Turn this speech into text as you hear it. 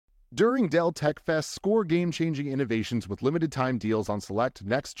During Dell Tech Fest, score game-changing innovations with limited-time deals on select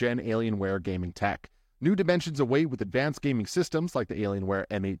next-gen Alienware gaming tech. New dimensions await with advanced gaming systems like the Alienware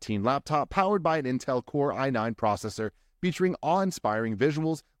M18 laptop powered by an Intel Core i9 processor featuring awe-inspiring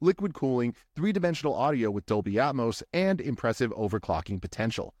visuals, liquid cooling, three-dimensional audio with Dolby Atmos, and impressive overclocking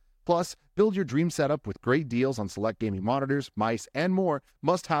potential. Plus, build your dream setup with great deals on select gaming monitors, mice, and more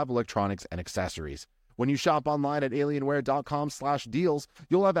must-have electronics and accessories. When you shop online at alienware.com/deals,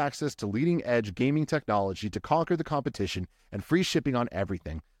 you'll have access to leading-edge gaming technology to conquer the competition and free shipping on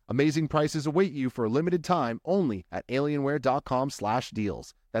everything. Amazing prices await you for a limited time only at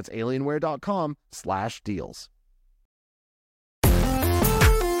alienware.com/deals. That's alienware.com/deals.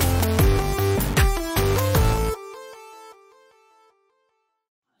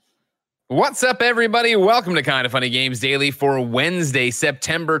 What's up, everybody? Welcome to Kind of Funny Games Daily for Wednesday,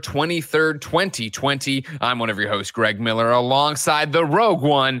 September 23rd, 2020. I'm one of your hosts, Greg Miller, alongside the Rogue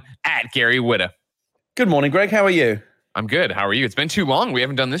One at Gary Whitta. Good morning, Greg. How are you? I'm good. How are you? It's been too long. We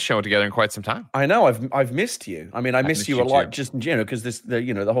haven't done this show together in quite some time. I know. I've missed you. I mean, I missed you a lot, just because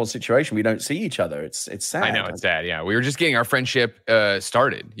the whole situation. We don't see each other. It's sad. I know it's sad. Yeah, we were just getting our friendship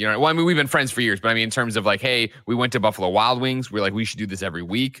started. Well, I mean, we've been friends for years, but I mean, in terms of like, hey, we went to Buffalo Wild Wings. We're like, we should do this every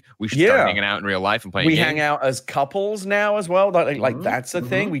week. We should start hanging out in real life and playing. We games. hang out as couples now as well. Like that's a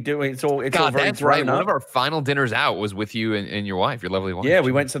thing we do. It's all very that's right. One of our final dinners out was with you and your wife, your lovely wife. Yeah,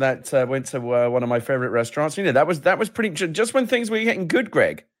 we went to one of my favorite restaurants. That was pretty. Just when things were getting good,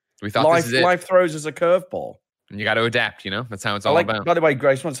 Greg. We thought life throws us a curveball, and you got to adapt. That's how it's all about. By the way,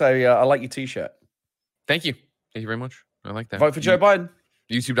 Grace, I want to say I like your T-shirt. Thank you very much. I like that. Vote for Joe Biden.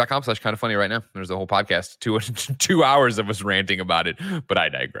 YouTube.com/kindoffunny right now. There's a whole podcast, 2 hours of us ranting about it, but I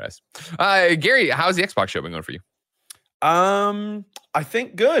digress. Gary, how's the Xbox show been going for you? I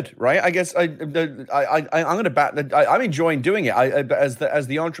think good, right? I guess I'm going to bat that I'm enjoying doing it. As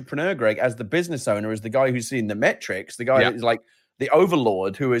the entrepreneur, Greg, as the business owner, as the guy who's seeing the metrics, the guy that is like the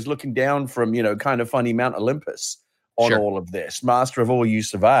overlord who is looking down from kind of funny Mount Olympus on all of this, master of all you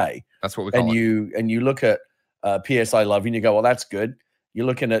survey. That's what we call it. And you look at PS I Love You and you go, well, that's good. You're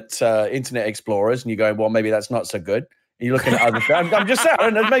looking at Internet Explorers and you go, well, maybe that's not so good. You're looking at other things. I'm just saying.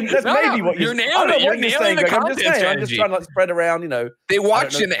 Maybe what you're nailing. You're nailing the content strategy. I'm just trying to spread around. They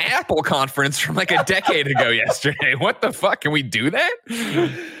watched an Apple conference from like a decade ago yesterday. What the fuck? Can we do that?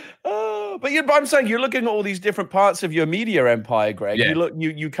 But I'm saying you're looking at all these different parts of your media empire, Greg. Yeah.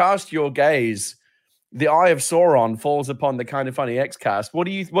 You cast your gaze. The eye of Sauron falls upon the Kind of Funny Xcast. What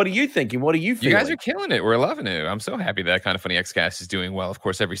are you thinking? What are you feeling? You guys are killing it. We're loving it. I'm so happy that Kind of Funny Xcast is doing well. Of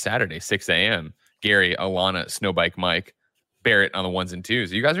course, every Saturday, 6 a.m. Gary, Alana, Snowbike Mike, Barrett on the ones and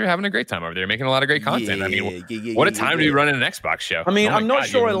twos. You guys are having a great time over there, making a lot of great content. What a time to be running an Xbox show. I mean, I'm not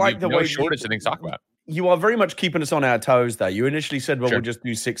sure I like the way shortage of things to talk about. You are very much keeping us on our toes there. You initially said, we'll just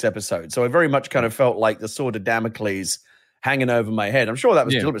do 6 episodes. So I very much kind of felt like the sword of Damocles hanging over my head. I'm sure that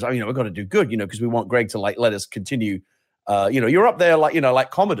was deliberate. We've got to do good, because we want Greg to let us continue. You're up there like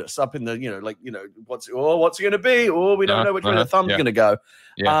Commodus up in the, what's it going to be? Oh, we don't know which way the thumb's going to go.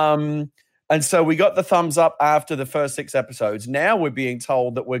 Yeah. And so we got the thumbs up after the first 6 episodes. Now we're being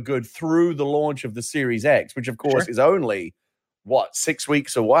told that we're good through the launch of the Series X, which of course is only 6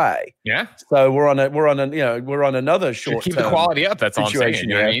 weeks away. Yeah. So we're on another short. Keep the quality up. That's all I'm saying. You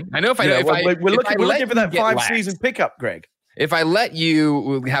know what I mean? I know we're looking for that 5-season pickup, Greg. If I let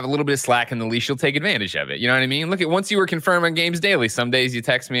you have a little bit of slack in the leash, you'll take advantage of it. You know what I mean? Look at once you were confirmed on Games Daily. Some days you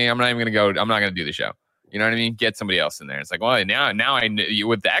text me, I'm not going to do the show. You know what I mean? Get somebody else in there. It's like, well, now I know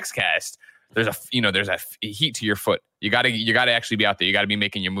with the Xcast. There's a heat to your foot. You got to actually be out there. You got to be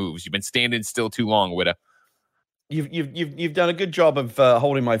making your moves. You've been standing still too long, Witta. You've done a good job of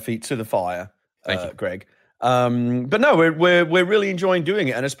holding my feet to the fire, Thank you, Greg. But no, we're really enjoying doing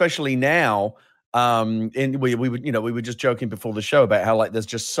it, and especially now. We were just joking before the show about how there's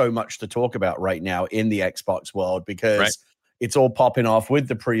just so much to talk about right now in the Xbox world because it's all popping off with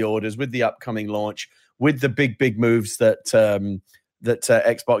the pre-orders, with the upcoming launch, with the big moves that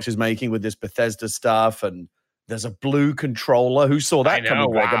Xbox is making with this Bethesda stuff, and there's a blue controller. Who saw that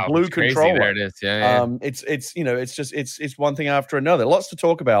coming? Wow. A blue controller. There it is. Yeah. It's one thing after another. Lots to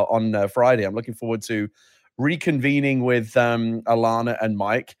talk about on Friday. I'm looking forward to reconvening with Alana and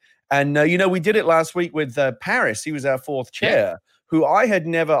Mike. And we did it last week with Paris. He was our fourth chair. Who I had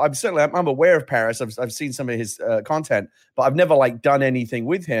never. I'm aware of Paris. I've seen some of his content, but I've never done anything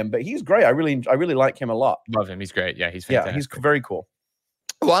with him. But he's great. I really like him a lot. Love him. He's great. Yeah, he's fantastic. Yeah, he's very cool.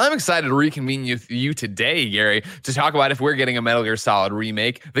 Well, I'm excited to reconvene you today, Gary, to talk about if we're getting a Metal Gear Solid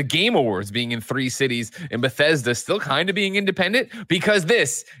remake, the Game Awards being in 3 cities, and Bethesda still kind of being independent, because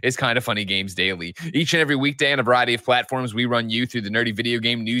this is Kind of Funny Games Daily. Each and every weekday on a variety of platforms, we run you through the nerdy video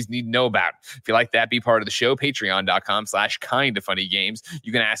game news you need to know about. If you like that, be part of the show, patreon.com/kindoffunnygames.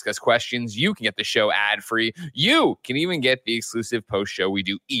 You can ask us questions. You can get the show ad-free. You can even get the exclusive post show we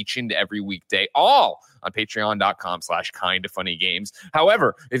do each and every weekday, all on patreon.com/kindoffunnygames.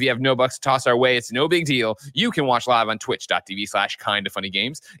 However, if you have no bucks to toss our way, it's no big deal. You can watch live on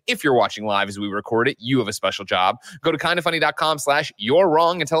twitch.tv/kindoffunnygames. If you're watching live as we record it, you have a special job. Go to kindoffunny.com/you're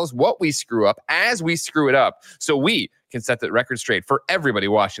wrong and tell us what we screw up as we screw it up, so we can set the record straight for everybody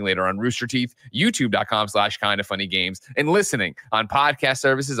watching later on Rooster Teeth, youtube.com/kindoffunnygames, and listening on podcast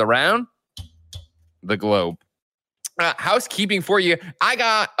services around the globe. Housekeeping for you. I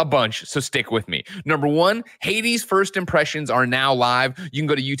got a bunch, so stick with me. Number 1, Hades first impressions are now live. You can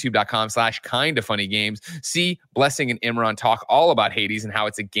go to youtube.com/kindoffunnygames. See Blessing and Imran talk all about Hades and how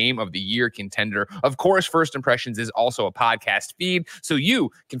it's a game of the year contender. Of course, First Impressions is also a podcast feed, so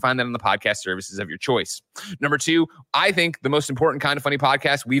you can find that on the podcast services of your choice. Number 2, I think the most important Kind of Funny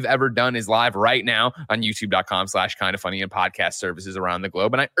podcast we've ever done is live right now on youtube.com/kindoffunny and podcast services around the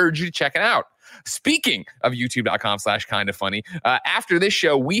globe, and I urge you to check it out. Speaking of youtube.com/kindoffunny, after this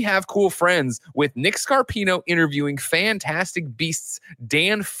show, we have cool friends with Nick Scarpino interviewing Fantastic Beasts.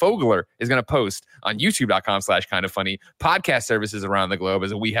 Dan Fogler is going to post on youtube.com/kindoffunny, podcast services around the globe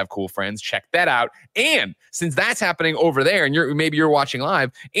as a We Have Cool Friends. Check that out. And since that's happening over there and maybe you're watching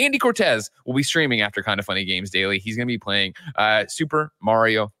live, Andy Cortez will be streaming after Kind of Funny Games Daily. He's going to be playing Super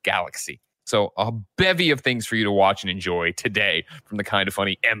Mario Galaxy. So a bevy of things for you to watch and enjoy today from the Kind of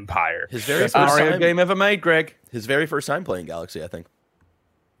Funny empire. His very first Mario game ever made, Greg. His very first time playing Galaxy, I think.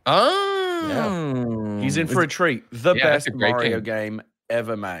 Oh. Yeah. He's in for a treat. The best Mario game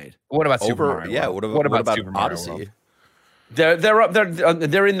ever made. What about Super Mario? Yeah, what about Super Mario Odyssey? World? They're up there.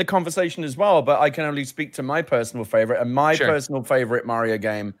 They're in the conversation as well, but I can only speak to my personal favorite. And my personal favorite Mario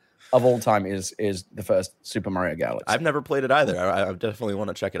game of all time is the first Super Mario Galaxy. I've never played it either. I definitely want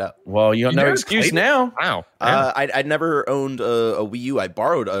to check it out. Well, you got no excuse now. Wow. I never owned a Wii U. I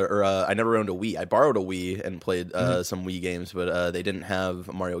never owned a Wii. I borrowed a Wii and played some Wii games, but they didn't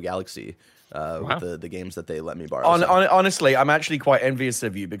have Mario Galaxy with the games that they let me borrow. Honestly, I'm actually quite envious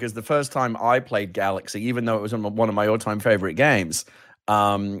of you, because the first time I played Galaxy, even though it was one of my all-time favorite games,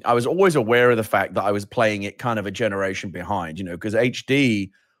 I was always aware of the fact that I was playing it kind of a generation behind, because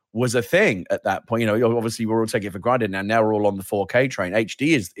HD was a thing at that point. Obviously we're all taking it for granted now we're all on the 4K train.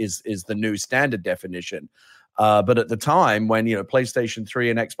 HD is the new standard definition. But at the time when, PlayStation 3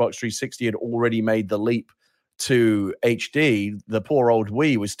 and Xbox 360 had already made the leap to HD, the poor old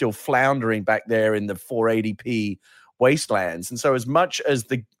Wii was still floundering back there in the 480p wastelands. And so as much as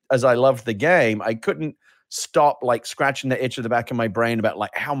I loved the game, I couldn't stop scratching the itch of the back of my brain about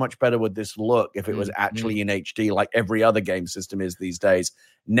how much better would this look if it was actually in HD like every other game system is these days.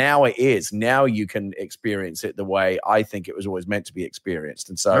 Now it is. Now you can experience it the way I think it was always meant to be experienced.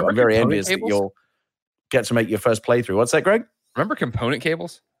 And so I'm very envious that you'll get to make your first playthrough. What's that, Greg? Remember component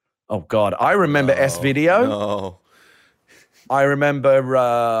cables? Oh, God. I remember S-Video. No. I remember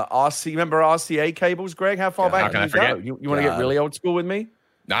RCA cables, Greg? How far back can you go? You want to get really old school with me?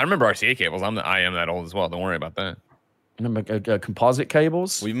 No, I remember RCA cables. I am that old as well. Don't worry about that. Remember composite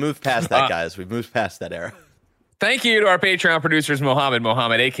cables? We've moved past that, guys. We've moved past that era. Thank you to our Patreon producers, Mohammed,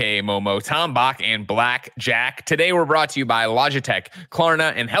 a.k.a. Momo, Tom Bach, and Black Jack. Today, we're brought to you by Logitech,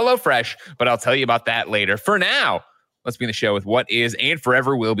 Klarna, and HelloFresh, but I'll tell you about that later. For now, let's begin the show with what is and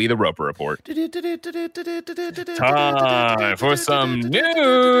forever will be the Roper Report. Time for some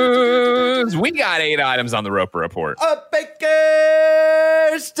news. We got 8 items on the Roper Report. A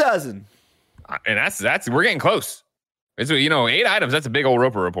baker's dozen. And that's we're getting close. It's 8 items. That's a big old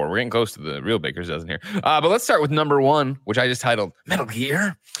Roper Report. We're getting close to the real baker's dozen here. But let's start with number 1, which I just titled Metal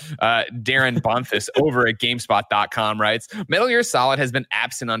Gear. Darren Bonthis over at GameSpot.com writes, Metal Gear Solid has been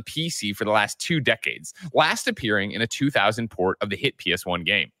absent on PC for the last 2 decades, last appearing in a 2000 port of the hit PS1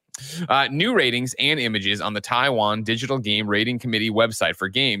 game. New ratings and images on the Taiwan Digital Game Rating Committee website for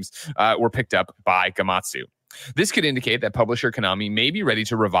games were picked up by Gamatsu. This could indicate that publisher Konami may be ready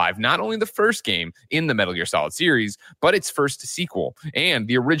to revive not only the first game in the Metal Gear Solid series, but its first sequel and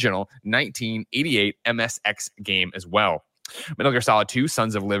the original 1988 MSX game as well. Metal Gear Solid 2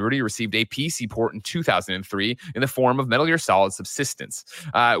 Sons of Liberty received a PC port in 2003 in the form of Metal Gear Solid Substance,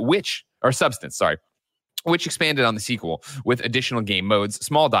 which expanded on the sequel with additional game modes,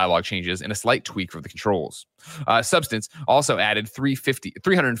 small dialogue changes, and a slight tweak for the controls. Substance also added 350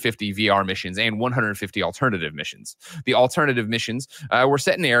 VR missions and 150 alternative missions. The alternative missions were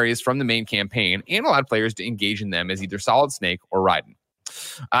set in areas from the main campaign and allowed players to engage in them as either Solid Snake or Raiden.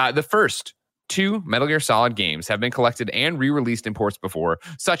 The first 2 Metal Gear Solid games have been collected and re-released in ports before,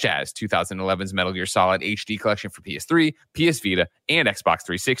 such as 2011's Metal Gear Solid HD Collection for PS3, PS Vita, and Xbox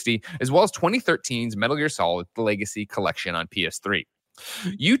 360, as well as 2013's Metal Gear Solid The Legacy Collection on PS3.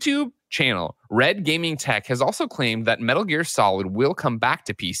 YouTube channel Red Gaming Tech has also claimed that Metal Gear Solid will come back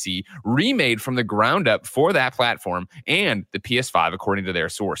to PC, remade from the ground up for that platform and the PS5, according to their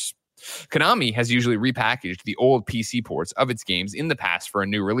source. Konami has usually repackaged the old PC ports of its games in the past for a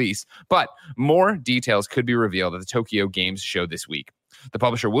new release, but more details could be revealed at the Tokyo Games Show this week. The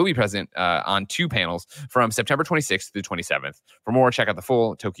publisher will be present on 2 panels from September 26th through 27th. For more, check out the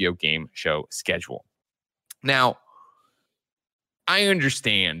full Tokyo Game Show schedule. Now, I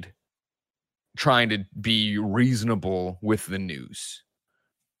understand trying to be reasonable with the news.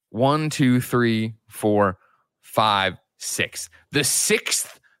 1, 2, 3, 4, 5, 6. The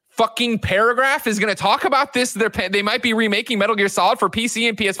 6th fucking paragraph is going to talk about this. They might be remaking Metal Gear Solid for PC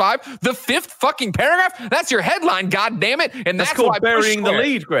and PS5. The 5th fucking paragraph? That's your headline, God damn it! And that's called why burying the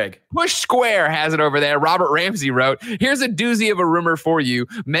lead, Greg. Push Square has it over there. Robert Ramsey wrote, here's a doozy of a rumor for you.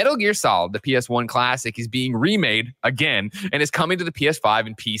 Metal Gear Solid, the PS1 classic, is being remade again and is coming to the PS5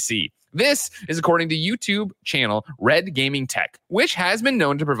 and PC. This is according to YouTube channel Red Gaming Tech, which has been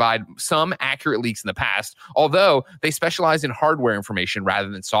known to provide some accurate leaks in the past, although they specialize in hardware information rather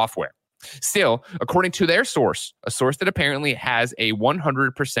than software. Still, according to their source, a source that apparently has a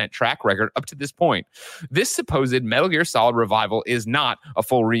 100% track record up to this point, this supposed Metal Gear Solid revival is not a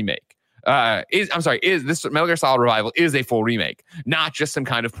full remake. This Metal Gear Solid revival is a full remake, not just some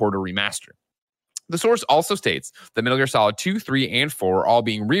kind of port or remaster. The source also states that Metal Gear Solid 2, 3, and 4 are all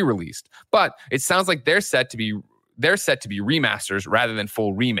being re-released, but it sounds like they're set to be remasters rather than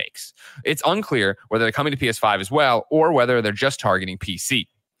full remakes. It's unclear whether they're coming to PS5 as well or whether they're just targeting PC.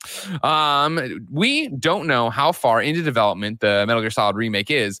 We don't know how far into development the Metal Gear Solid remake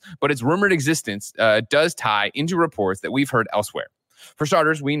is, but its rumored existence does tie into reports that we've heard elsewhere. For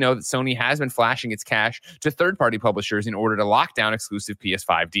starters, we know that Sony has been flashing its cash to third-party publishers in order to lock down exclusive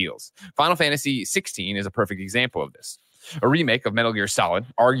PS5 deals. Final Fantasy XVI is a perfect example of this. A remake of Metal Gear Solid,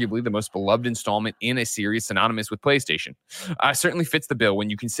 arguably the most beloved installment in a series synonymous with PlayStation, certainly fits the bill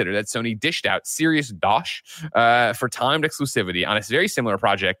when you consider that Sony dished out serious dosh for timed exclusivity on a very similar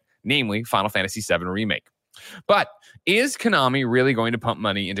project, namely Final Fantasy VII Remake. But is Konami really going to pump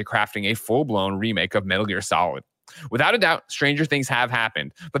money into crafting a full-blown remake of Metal Gear Solid? Without a doubt, stranger things have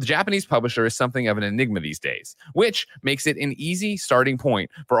happened, but the Japanese publisher is something of an enigma these days, which makes it an easy starting point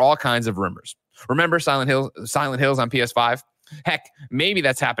for all kinds of rumors. Remember Silent Hills on PS5? Heck, maybe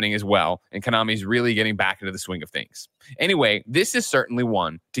that's happening as well, and Konami's really getting back into the swing of things. Anyway, this is certainly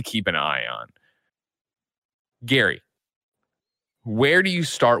one to keep an eye on. Gary, where do you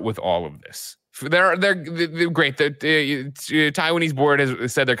start with all of this? They're great. The Taiwanese board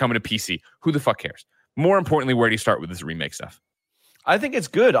has said they're coming to PC. Who the fuck cares? More importantly, where do you start with this remake stuff? I think it's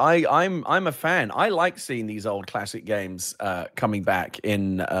good. I'm a fan. I like seeing these old classic games coming back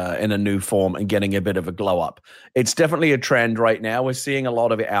in a new form and getting a bit of a glow up. It's definitely a trend right now. We're seeing a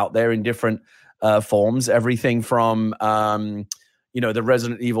lot of it out there in different forms. Everything from the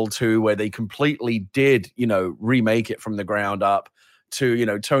Resident Evil 2, where they completely did remake it from the ground up,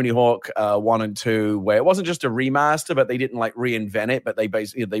 to Tony Hawk 1 and 2, where it wasn't just a remaster, but they didn't like reinvent it, but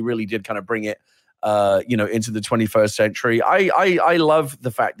they really did kind of bring it into the 21st century. I love the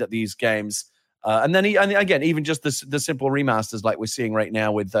fact that these games, and again, even just the simple remasters like we're seeing right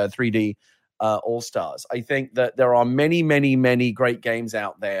now with 3D All-Stars. I think that there are many, many, many great games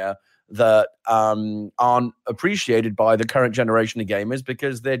out there that aren't appreciated by the current generation of gamers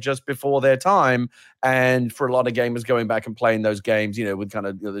because they're just before their time. And for a lot of gamers going back and playing those games, with kind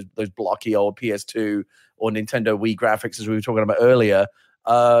of those blocky old PS2 or Nintendo Wii graphics, as we were talking about earlier,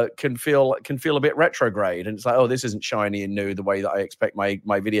 can feel a bit retrograde, and it's like, oh, this isn't shiny and new the way that I expect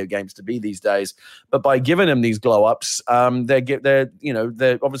my video games to be these days. But by giving them these glow ups, they're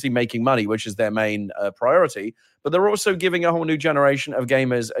obviously making money, which is their main priority. But they're also giving a whole new generation of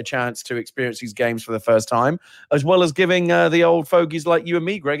gamers a chance to experience these games for the first time, as well as giving the old fogies like you and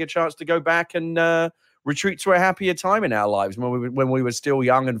me, Greg, a chance to go back and retreat to a happier time in our lives when we were still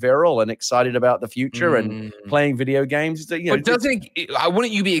young and virile and excited about the future and playing video games. But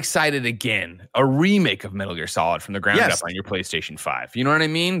wouldn't you be excited again? A remake of Metal Gear Solid from the ground up on your PlayStation 5. You know what I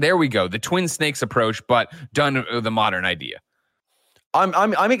mean? There we go. The Twin Snakes approach, but done with a modern idea.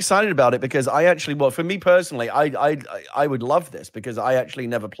 I'm excited about it because I actually, well, for me personally, I would love this because I actually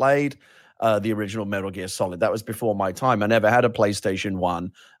never played the original Metal Gear Solid. That was before my time. I never had a PlayStation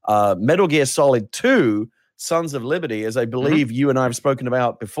 1. Metal Gear Solid 2, Sons of Liberty, as I believe you and I have spoken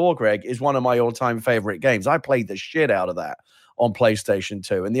about before, Greg, is one of my all-time favorite games. I played the shit out of that on PlayStation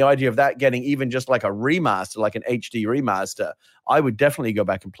 2. And the idea of that getting even just like a remaster, like an HD remaster, I would definitely go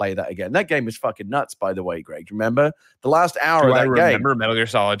back and play that again. That game was fucking nuts, by the way, Greg. Remember the last hour of that game? I remember Metal Gear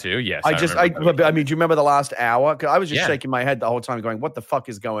Solid 2. Yes. I mean, do you remember the last hour? Because I was just shaking my head the whole time going, what the fuck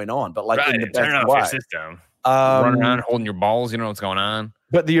is going on? But like in the best turn off way. your system. Running around holding your balls. You don't know what's going on.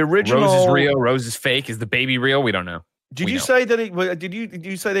 But the original Rose is real. Rose is fake. Is the baby real? We don't know. Did you say that? Did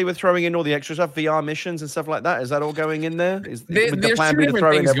you say they were throwing in all the extra stuff, VR missions and stuff like that? Is that all going in there? There's two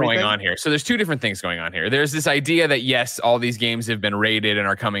different things going on here. So there's two different things going on here. There's this idea that yes, all these games have been rated and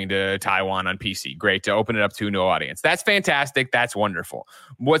are coming to Taiwan on PC. Great to open it up to a new audience. That's fantastic. That's wonderful.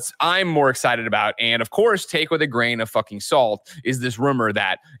 What I'm more excited about, and of course, take with a grain of fucking salt, is this rumor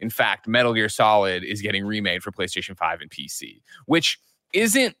that in fact Metal Gear Solid is getting remade for PlayStation 5 and PC, which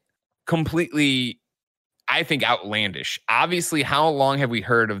isn't completely, I think, outlandish. Obviously, how long have we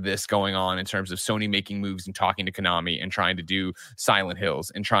heard of this going on in terms of Sony making moves and talking to Konami and trying to do Silent Hills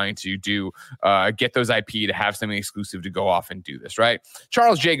and trying to do get those IP to have something exclusive to go off and do this, right?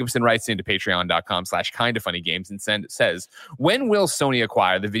 Charles Jacobson writes into patreon.com/kindafunnygames and says, when will Sony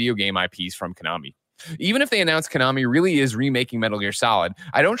acquire the video game IPs from Konami? Even if they announce Konami really is remaking Metal Gear Solid,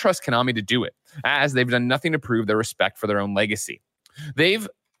 I don't trust Konami to do it, as they've done nothing to prove their respect for their own legacy. They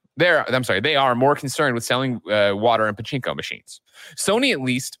are more concerned with selling water and pachinko machines. Sony at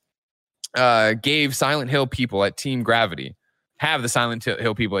least gave Silent Hill people at Team Gravity, and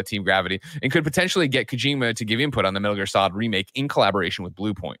could potentially get Kojima to give input on the Metal Gear Solid remake in collaboration with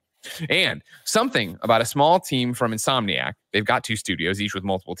Bluepoint. And something about a small team from Insomniac, they've got 2 studios, each with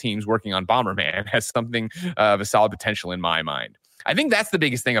multiple teams working on Bomberman, has something of a solid potential in my mind. I think that's the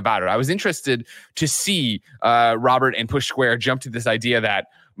biggest thing about it. I was interested to see Robert and Push Square jump to this idea that,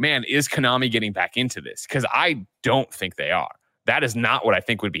 man, is Konami getting back into this? Because I don't think they are. That is not what I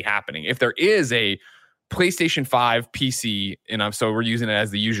think would be happening. If there is a PlayStation 5 PC, and so we're using it as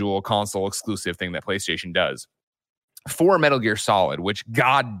the usual console exclusive thing that PlayStation does, for Metal Gear Solid, which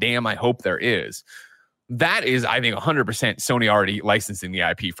goddamn I hope there is, that is, I think, 100% Sony already licensing the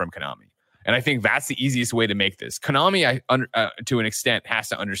IP from Konami. And I think that's the easiest way to make this. Konami, to an extent, has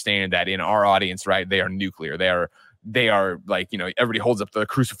to understand that in our audience, right, they are nuclear. They are like, everybody holds up the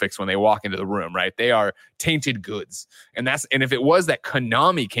crucifix when they walk into the room, right? They are tainted goods. And if it was that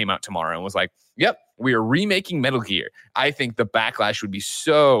Konami came out tomorrow and was like, yep, we are remaking Metal Gear, I think the backlash would be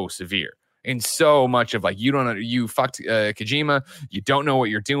so severe. And so much of like, you fucked Kojima, you don't know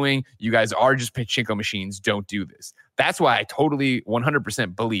what you're doing, you guys are just pachinko machines, don't do this. That's why I totally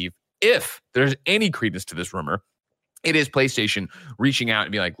 100% believe, if there's any credence to this rumor, it is PlayStation reaching out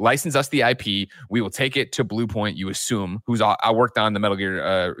and be like, license us the IP, we will take it to Bluepoint, you assume, I worked on the Metal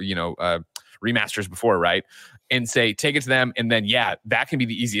Gear remasters before, right? And say, take it to them, and then that can be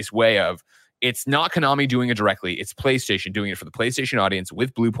the easiest way of, it's not Konami doing it directly, it's PlayStation doing it for the PlayStation audience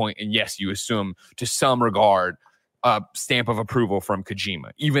with Bluepoint, and yes, you assume to some regard a stamp of approval from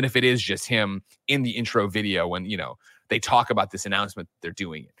Kojima, even if it is just him in the intro video when, they talk about this announcement, they're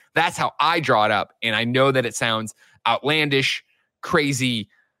doing it. That's how I draw it up, and I know that it sounds outlandish, crazy,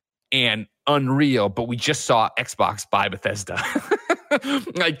 and unreal, but we just saw Xbox buy Bethesda.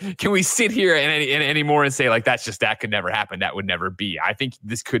 Like, can we sit here and anymore and say, like, that could never happen, that would never be? I think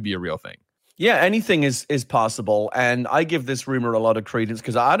this could be a real thing. Yeah, anything is possible, and I give this rumor a lot of credence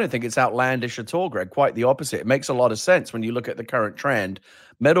because I don't think it's outlandish at all, Greg. Quite the opposite. It makes a lot of sense when you look at the current trend.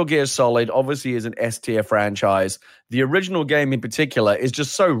 Metal Gear Solid obviously is an S-tier franchise. The original game in particular is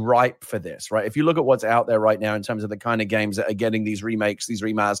just so ripe for this, right? If you look at what's out there right now in terms of the kind of games that are getting these remakes, these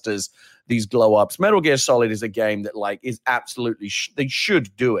remasters, these glow-ups, Metal Gear Solid is a game that is absolutely, they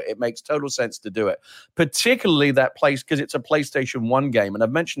should do it. It makes total sense to do it. Particularly that place, because it's a PlayStation 1 game, and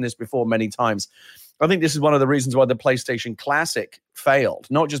I've mentioned this before many times. I think this is one of the reasons why the PlayStation Classic failed,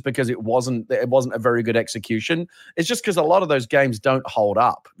 not just because it wasn't a very good execution. It's just because a lot of those games don't hold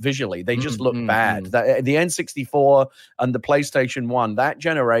up visually. They just look bad. The N64 and the PlayStation 1, that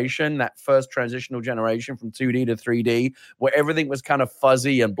generation, that first transitional generation from 2D to 3D, where everything was kind of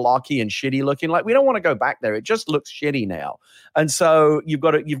fuzzy and blocky and shitty looking, like we don't want to go back there. It just looks shitty now. And so you've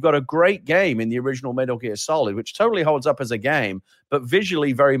got a great game in the original Metal Gear Solid, which totally holds up as a game, but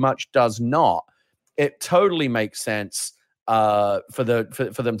visually very much does not. It totally makes sense for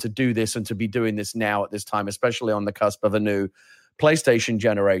them to do this and to be doing this now at this time, especially on the cusp of a new PlayStation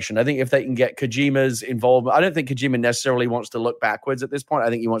generation. I think if they can get Kojima's involvement, I don't think Kojima necessarily wants to look backwards at this point. I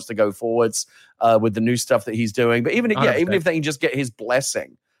think he wants to go forwards with the new stuff that he's doing. But even if they can just get his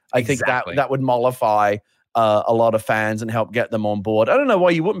blessing, I think that would mollify a lot of fans and help get them on board. I don't know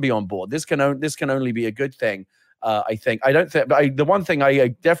why you wouldn't be on board. This can only be a good thing. I think. I don't think. But the one thing I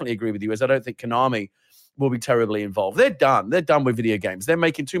definitely agree with you is I don't think Konami will be terribly involved. They're done. They're done with video games. They're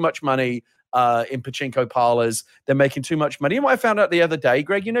making too much money in pachinko parlors. They're making too much money. You know what I found out the other day,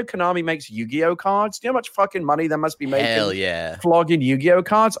 Greg? You know Konami makes Yu-Gi-Oh cards? Do you know how much fucking money they must be making? Hell yeah. Flogging Yu-Gi-Oh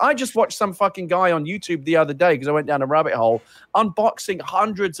cards. I just watched some fucking guy on YouTube the other day because I went down a rabbit hole unboxing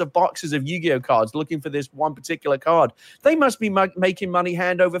hundreds of boxes of Yu-Gi-Oh cards looking for this one particular card. They must be making money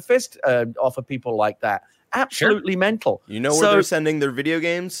hand over fist off of people like that. Absolutely mental. You know where they're sending their video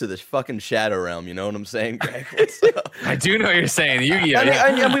games? To this fucking Shadow Realm. You know what I'm saying, Greg? What's up? I do know what you're saying. Yu-Gi-Oh!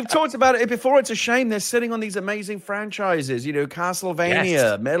 And we've talked about it before. It's a shame they're sitting on these amazing franchises. You know,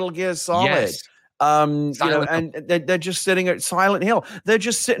 Castlevania, Metal Gear Solid. Yes. And they're just sitting at Silent Hill. They're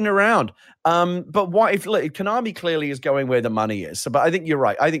just sitting around. But what if Konami clearly is going where the money is? But I think you're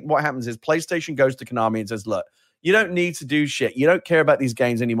right. I think what happens is PlayStation goes to Konami and says, look, you don't need to do shit. You don't care about these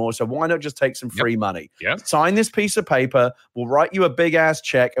games anymore. So why not just take some free money? Sign this piece of paper. We'll write you a big ass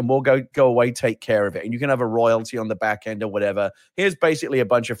check and we'll go away, take care of it. And you can have a royalty on the back end or whatever. Here's basically a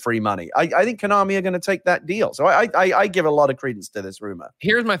bunch of free money. I think Konami are going to take that deal. So I give a lot of credence to this rumor.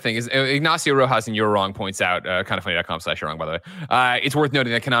 Here's my thing is Ignacio Rojas and You're Wrong points out, kindoffunny.com/you're wrong, by the way. It's worth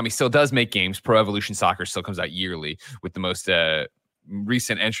noting that Konami still does make games. Pro Evolution Soccer still comes out yearly with the most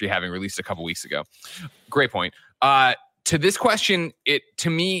recent entry having released a couple weeks ago. Great point. To this question, to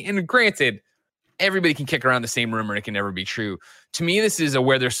me, and granted, everybody can kick around the same rumor and it can never be true. To me, this is a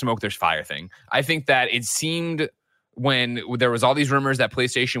where there's smoke, there's fire thing. I think that it seemed when there was all these rumors that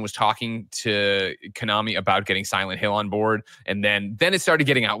PlayStation was talking to Konami about getting Silent Hill on board, and then it started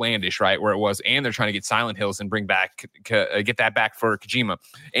getting outlandish, right? Where it was, and they're trying to get Silent Hills and bring back, get that back for Kojima,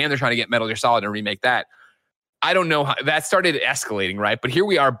 and they're trying to get Metal Gear Solid and remake that. I don't know how that started escalating, right? But here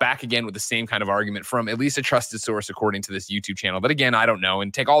we are back again with the same kind of argument from at least a trusted source, according to this YouTube channel. But again, I don't know,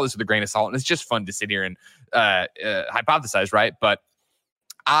 and take all this with a grain of salt. And it's just fun to sit here and hypothesize, right? But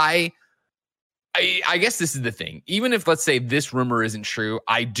I guess this is the thing. Even if, let's say, this rumor isn't true,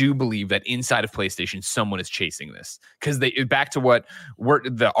 I do believe that inside of PlayStation, someone is chasing this. Because back to what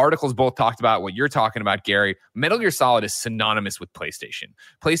the articles both talked about, what you're talking about, Gary, Metal Gear Solid is synonymous with PlayStation.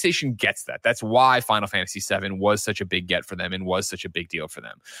 PlayStation gets that. That's why Final Fantasy VII was such a big get for them and was such a big deal for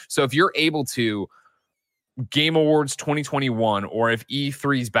them. So if you're able to Game Awards 2021, or if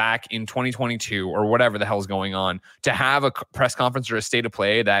E3's back in 2022 or whatever the hell's going on, to have a press conference or a state of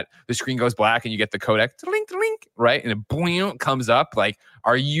play that the screen goes black and you get the codec, right? And it boing, comes up. Like,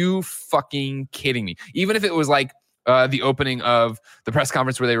 are you fucking kidding me? Even if it was like the opening of the press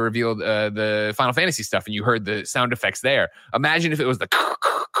conference where they revealed the Final Fantasy stuff and you heard the sound effects there. Imagine if it was the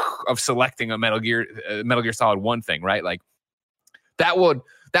of selecting a Metal Gear Solid 1 thing, right? Like,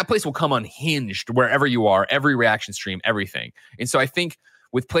 that place will come unhinged wherever you are, every reaction stream, everything. And so I think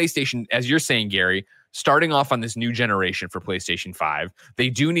with PlayStation, as you're saying, Gary, starting off on this new generation for PlayStation 5, they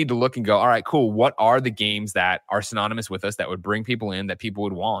do need to look and go, all right, cool. What are the games that are synonymous with us that would bring people in, that people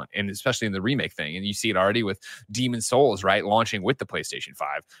would want? And especially in the remake thing. And you see it already with Demon's Souls, right? Launching with the PlayStation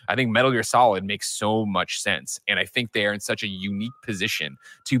 5. I think Metal Gear Solid makes so much sense. And I think they're in such a unique position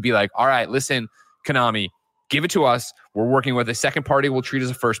to be like, all right, listen, Konami, give it to us. We're working with a second party. We'll treat as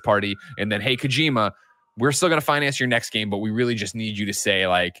a first party. And then, hey, Kojima, we're still going to finance your next game, but we really just need you to say,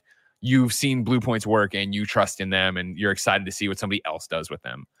 like, you've seen Blue Point's work and you trust in them and you're excited to see what somebody else does with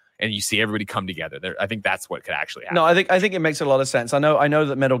them. And you see everybody come together. I think that's what could actually happen. No, I think it makes a lot of sense. I know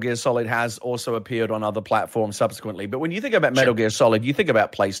that Metal Gear Solid has also appeared on other platforms subsequently, but when you think about Metal Gear Solid, you think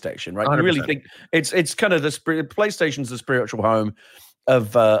about PlayStation, right? 100%. You really think it's kind of PlayStation's the spiritual home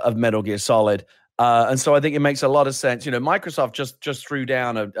of Metal Gear Solid. And so I think it makes a lot of sense. You know, Microsoft just threw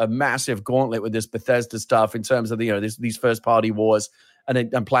down a massive gauntlet with this Bethesda stuff in terms of these first party wars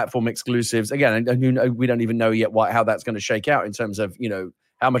and platform exclusives. Again, and we don't even know yet how that's going to shake out in terms of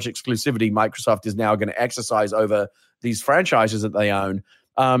how much exclusivity Microsoft is now going to exercise over these franchises that they own.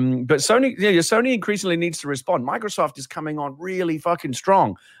 But Sony increasingly needs to respond. Microsoft is coming on really fucking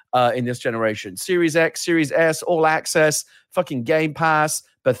strong in this generation. Series X, Series S, All Access, fucking Game Pass,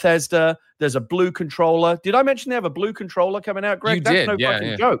 Bethesda. There's a blue controller. Did I mention they have a blue controller coming out, Greg? That's no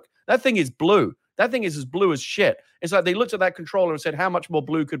fucking joke. That thing is blue. That thing is as blue as shit. It's like they looked at that controller and said, how much more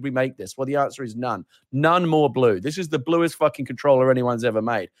blue could we make this? Well, the answer is none. None more blue. This is the bluest fucking controller anyone's ever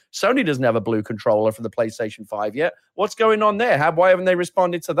made. Sony doesn't have a blue controller for the PlayStation 5 yet. What's going on there? Why haven't they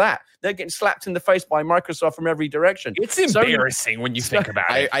responded to that? They're getting slapped in the face by Microsoft from every direction. It's embarrassing when you think about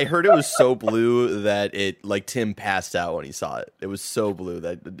it. I heard it was so blue that Tim passed out when he saw it. It was so blue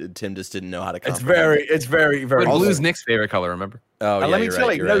that Tim just didn't know how to comprehend. It's very, very blue is Nick's favorite color, remember? Oh, yeah, let me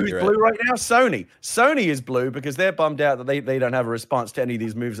tell you, who's blue right. right now? Sony. Sony is blue because they're bummed out that they don't have a response to any of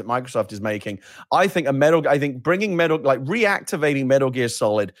these moves that Microsoft is making. I think reactivating Metal Gear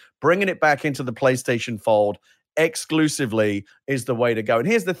Solid, bringing it back into the PlayStation Fold exclusively is the way to go. And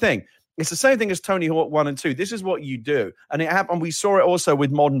here's the thing. It's the same thing as Tony Hawk 1 and 2. This is what you do. And it happened. We saw it also with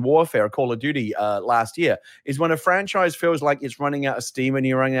Modern Warfare, Call of Duty last year, is when a franchise feels like it's running out of steam and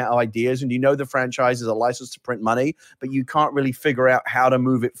you're running out of ideas and you know the franchise is a license to print money, but you can't really figure out how to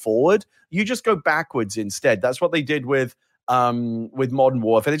move it forward. You just go backwards instead. That's what they did with Modern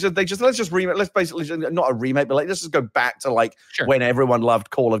Warfare. Let's just remake. Let's basically not a remake, but let's just go back to when everyone loved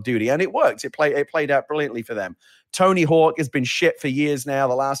Call of Duty, and it worked. It played out brilliantly for them. Tony Hawk has been shit for years now.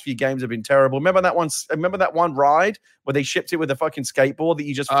 The last few games have been terrible. Remember that one ride where they shipped it with a fucking skateboard that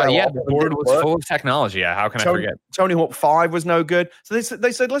you just fell off? The board was full of technology. Yeah, how can I forget? Tony Hawk 5 was no good. So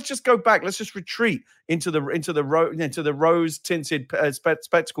they said, let's just go back. Let's just retreat into the rose tinted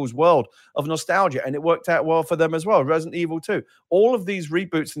spectacles world of nostalgia, and it worked out well for them as well. Resident Evil 2. All of these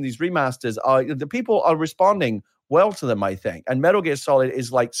reboots and these remasters the people are responding well to them, I think. And Metal Gear Solid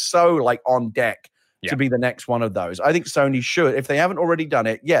is so on deck. Yeah. To be the next one of those. I think Sony should, if they haven't already done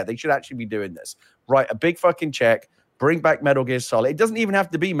it, they should actually be doing this. Write a big fucking check, bring back Metal Gear Solid. It doesn't even have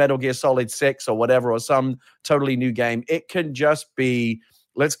to be Metal Gear Solid 6 or whatever, or some totally new game. It can just be,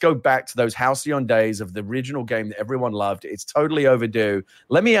 let's go back to those halcyon days of the original game that everyone loved. It's totally overdue.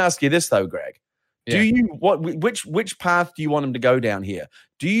 Let me ask you this, though, Greg. Yeah. Which path do you want them to go down here?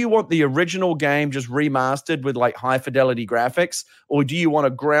 Do you want the original game just remastered with high fidelity graphics, or do you want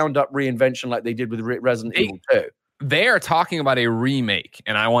a ground up reinvention like they did with Resident Evil 2? They are talking about a remake,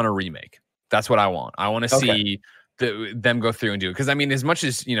 and I want a remake. That's what I want. I want to see them go through and do it. Because as much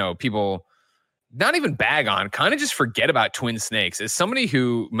as people not even bag on, kind of just forget about Twin Snakes. As somebody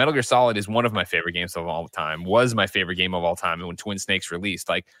who, Metal Gear Solid is one of my favorite games of all time, was my favorite game of all time. And when Twin Snakes released,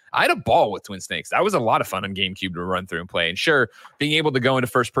 I had a ball with Twin Snakes. That was a lot of fun on GameCube to run through and play. And sure, being able to go into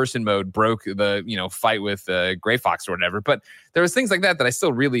first person mode broke the, fight with Gray Fox or whatever. But there was things like that I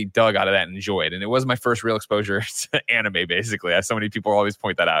still really dug out of that and enjoyed. And it was my first real exposure to anime, basically, as so many people always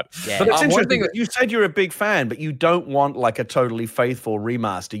point that out. Yeah. But it's interesting that you said you're a big fan, but you don't want a totally faithful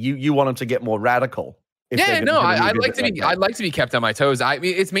remaster. You want them to get more radical. I'd like to be kept on my toes.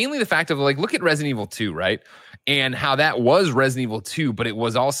 It's mainly the fact of look at Resident Evil 2, right? And how that was Resident Evil 2, but it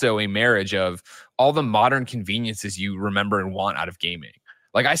was also a marriage of all the modern conveniences you remember and want out of gaming.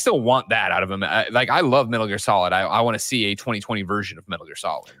 I still want that out of them. I love Metal Gear Solid. I want to see a 2020 version of Metal Gear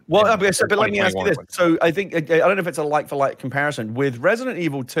Solid. Well, but let me ask you this. So I think, I don't know if it's a like-for-like comparison. With Resident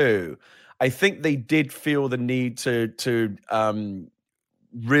Evil 2, I think they did feel the need to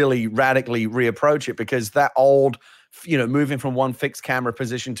really radically reapproach it, because that old, moving from one fixed camera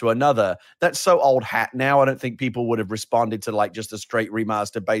position to another, that's so old hat now. I don't think people would have responded to just a straight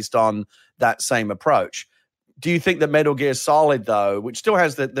remaster based on that same approach. Do you think that Metal Gear Solid, though, which still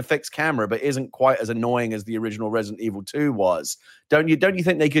has the fixed camera but isn't quite as annoying as the original Resident Evil 2 was, don't you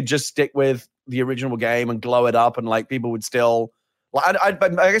think they could just stick with the original game and glow it up and people would still I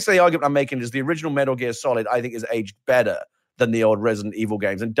guess the argument I'm making is the original Metal Gear Solid, I think, is aged better than the old Resident Evil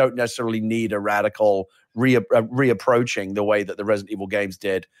games, and don't necessarily need a radical reapproaching the way that the Resident Evil games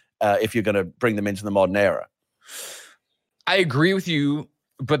did if you're going to bring them into the modern era. I agree with you,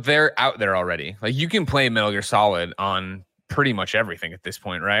 but they're out there already. You can play Metal Gear Solid on pretty much everything at this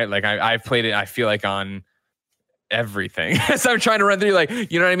point, right? I've played it, I feel on everything. So I'm trying to run through,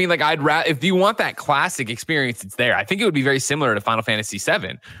 you know what I mean? If you want that classic experience, it's there. I think it would be very similar to Final Fantasy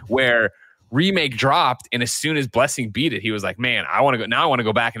VII, where Remake dropped, and as soon as Blessing beat it, he was like, man, I want to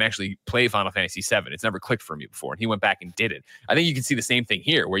go back and actually play Final Fantasy VII. It's never clicked for me before. And he went back and did it. I think you can see the same thing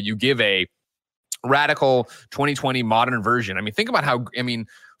here, where you give a radical 2020 modern version. Think about how,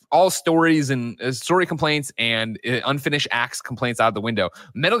 all stories and story complaints and unfinished acts complaints out the window.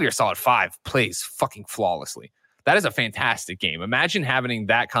 Metal Gear Solid 5 plays fucking flawlessly. That is a fantastic game. Imagine having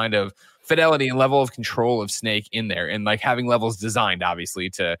that kind of fidelity and level of control of Snake in there, and having levels designed, obviously,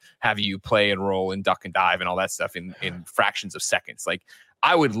 to have you play and roll and duck and dive and all that stuff in fractions of seconds.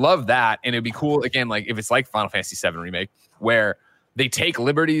 I would love that. And it'd be cool, again, if it's like Final Fantasy VII Remake, where they take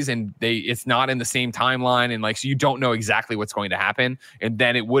liberties and it's not in the same timeline, and like so you don't know exactly what's going to happen, and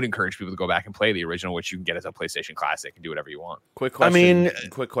then it would encourage people to go back and play the original, which you can get as a PlayStation Classic and do whatever you want. Quick question.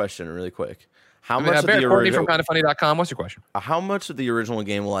 Really quick. How much of the original from kindoffunny.com? What's your question? How much of the original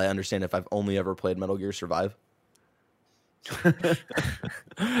game will I understand if I've only ever played Metal Gear Survive?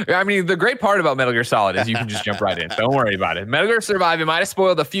 I mean, the great part about Metal Gear Solid is you can just jump right in. Don't worry about it. Metal Gear Survive, it might have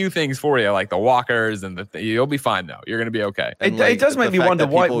spoiled a few things for you, like the walkers, and you'll be fine though. You're going to be okay. It does make me wonder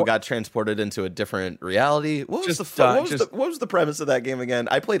why people got transported into a different reality. What was the premise of that game again?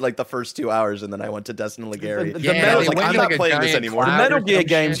 I played like the first 2 hours and then I went to Destin Legary. I'm not playing this anymore. The Metal Gear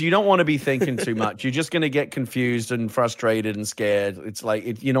games, you don't want to be thinking too much. You're just going to get confused and frustrated and scared. It's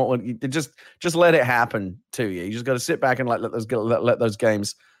like you know, just let it happen to you. You just got to sit back and let those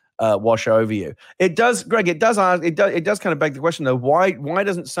games wash over you. It does, Greg. It does kind of beg the question though. Why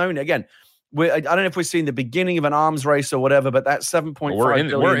doesn't Sony again? I don't know if we've seen the beginning of an arms race or whatever, but that $7.5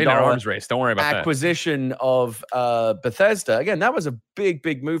 billion we're in an arms race. Don't worry about acquisition of Bethesda. Again, that was a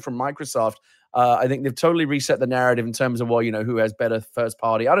big move from Microsoft. I think they've totally reset the narrative in terms of who has better first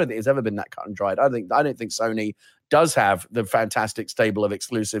party. I don't think it's ever been that cut and dried. I don't think Sony does have the fantastic stable of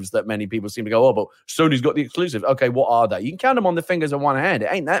exclusives that many people seem to go, oh, but Sony's got the exclusives. Okay, what are they? You can count them on the fingers of one hand. It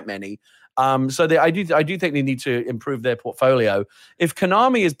ain't that many. I do think they need to improve their portfolio. If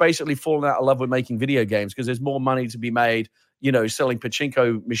Konami is basically falling out of love with making video games because there's more money to be made, selling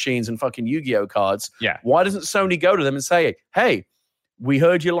pachinko machines and fucking Yu-Gi-Oh cards, why doesn't Sony go to them and say, hey, we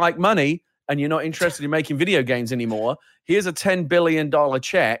heard you like money and you're not interested in making video games anymore. Here's a $10 billion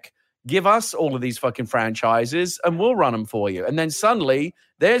check. Give us all of these fucking franchises and we'll run them for you. And then suddenly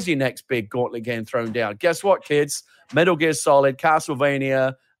there's your next big gauntlet game thrown down. Guess what, kids? Metal Gear Solid,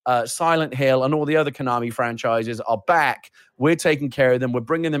 Castlevania, Silent Hill, and all the other Konami franchises are back. We're taking care of them. We're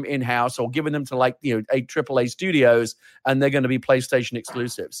bringing them in-house or giving them to 8 AAA studios, and they're going to be PlayStation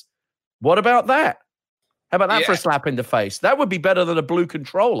exclusives. What about that? How about that for a slap in the face? That would be better than a blue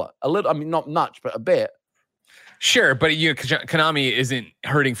controller. A little, I mean, not much, but a bit. Sure, but Konami isn't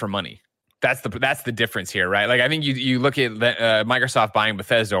hurting for money. That's the difference here, right? Like I think you look at Microsoft buying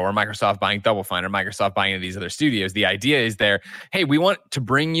Bethesda or Microsoft buying Double Fine or Microsoft buying these other studios. The idea is hey, we want to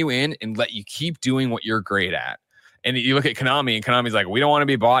bring you in and let you keep doing what you're great at. And you look at Konami, and Konami's like, we don't want to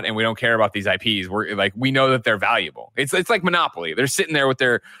be bought, and we don't care about these IPs. We're like, we know that they're valuable. It's like Monopoly. They're sitting there with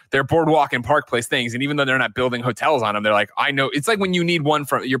their boardwalk and park place things, and even though they're not building hotels on them, they're like, I know. It's like when you need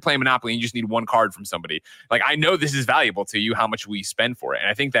you're playing Monopoly, and you just need one card from somebody. Like, I know this is valuable to you. How much will you spend for it? And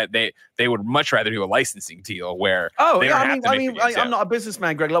I think that they would much rather do a licensing deal where. I'm not a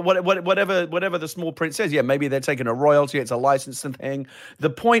businessman, Greg. Like whatever the small print says. Yeah, maybe they're taking a royalty. It's a licensing thing. The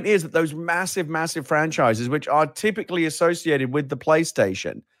point is that those massive franchises, which are typically associated with the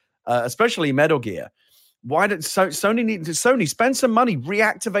PlayStation, especially Metal Gear. Why did Sony spend some money,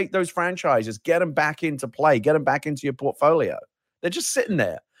 reactivate those franchises, get them back into play, get them back into your portfolio? They're just sitting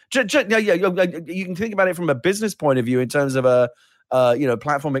there. You can think about it from a business point of view in terms of a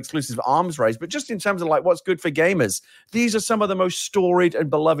platform exclusive arms race, but just in terms of like what's good for gamers, these are some of the most storied and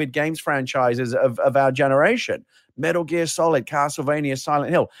beloved games franchises of our generation. Metal Gear Solid, Castlevania,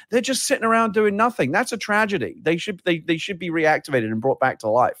 Silent Hill. They're just sitting around doing nothing. That's a tragedy. They should be reactivated and brought back to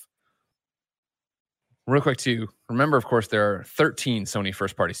life. Real quick, too, remember, of course, there are 13 Sony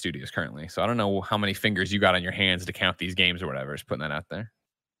first-party studios currently, so I don't know how many fingers you got on your hands to count these games or whatever. Just putting that out there.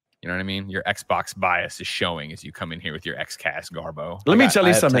 You know what I mean? Your Xbox bias is showing as you come in here with your XCast garbo. Let me tell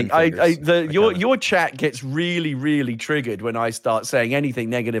you something. Your chat gets really, really triggered when I start saying anything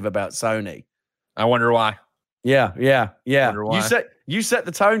negative about Sony. I wonder why. Yeah. You set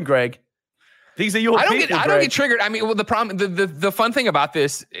the tone, Greg. These are your people. I don't get triggered. I mean, well, the problem, the fun thing about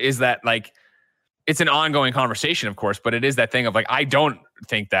this is that like it's an ongoing conversation, of course, but it is that thing of like I don't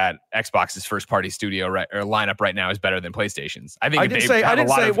think that Xbox's first party studio or lineup right now is better than PlayStation's. I didn't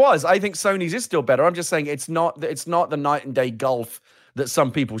say it was. I think Sony's is still better. I'm just saying it's not the night and day gulf that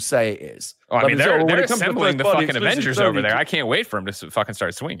some people say it is. Oh, I mean, they're assembling the fucking Avengers over there. I can't wait for them to fucking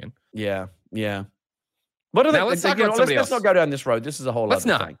start swinging. Yeah. What are they? Let's not go down this road. This is a whole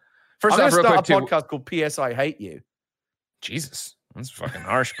other thing. First I'm off, real start quick, a podcast called P.S. I Hate You. Jesus, that's fucking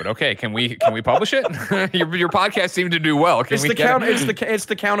harsh, but okay. Can we publish it? your podcast seemed to do well. It's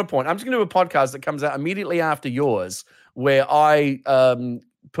the counterpoint. I'm just going to do a podcast that comes out immediately after yours, where I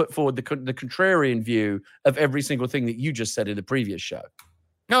put forward the contrarian view of every single thing that you just said in the previous show.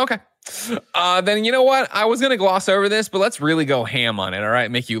 Oh, okay. Then you know what? I was going to gloss over this, but let's really go ham on it, all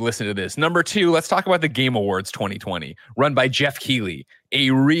right? Make you listen to this. Number 2, let's talk about the Game Awards 2020, run by Jeff Keighley, a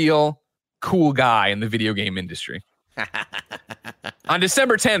real cool guy in the video game industry. On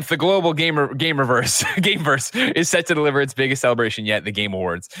December 10th, the global Gameverse is set to deliver its biggest celebration yet, the Game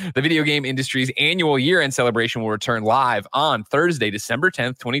Awards. The video game industry's annual year-end celebration will return live on Thursday, December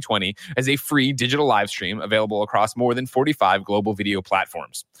 10th, 2020, as a free digital live stream available across more than 45 global video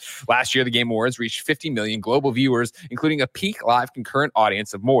platforms. Last year, the Game Awards reached 50 million global viewers, including a peak live concurrent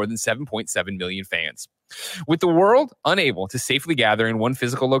audience of more than 7.7 million fans. With the world unable to safely gather in one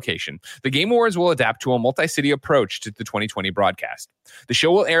physical location, the Game Awards will adapt to a multi-city approach to the 2020 broadcast. The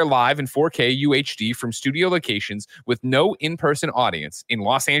show will air live in 4K UHD from studio locations with no in-person audience in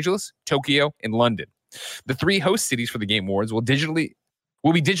Los Angeles, Tokyo, and London. The 3 host cities for the Game Awards will be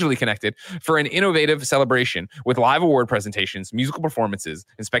digitally connected for an innovative celebration with live award presentations, musical performances,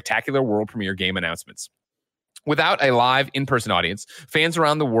 and spectacular world premiere game announcements. Without a live in-person audience, fans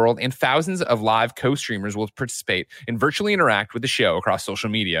around the world and thousands of live co-streamers will participate and virtually interact with the show across social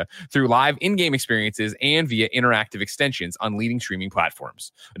media through live in-game experiences and via interactive extensions on leading streaming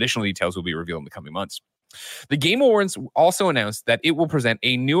platforms. Additional details will be revealed in the coming months. The Game Awards also announced that it will present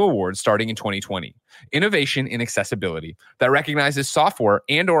a new award starting in 2020, Innovation in Accessibility, that recognizes software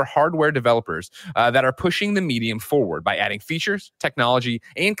and or hardware developers that are pushing the medium forward by adding features, technology,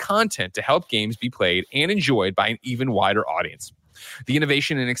 and content to help games be played and enjoyed by an even wider audience. The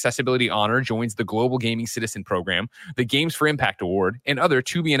Innovation and Accessibility honor joins the Global Gaming Citizen Program, the Games for Impact Award, and other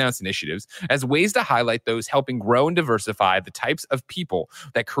to-be-announced initiatives as ways to highlight those helping grow and diversify the types of people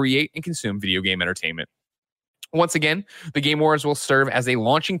that create and consume video game entertainment. Once again, the Game Awards will serve as a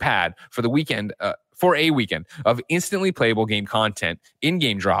launching pad for a weekend of instantly playable game content,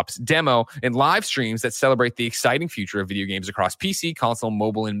 in-game drops, demo, and live streams that celebrate the exciting future of video games across PC, console,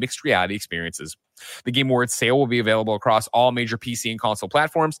 mobile, and mixed reality experiences. The Game Awards sale will be available across all major PC and console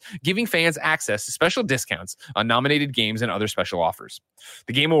platforms, giving fans access to special discounts on nominated games and other special offers.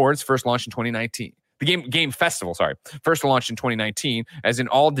 The Game Awards first launched in 2019. The Game Festival, first launched in 2019 as an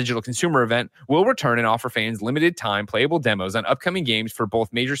all-digital consumer event, will return and offer fans limited-time playable demos on upcoming games for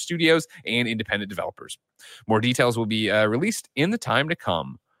both major studios and independent developers. More details will be released in the time to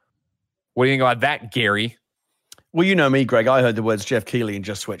come. What do you think about that, Gary? Well, you know me, Greg. I heard the words Jeff Keighley and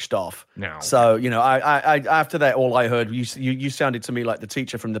just switched off. No. So, I after that, all I heard, you sounded to me like the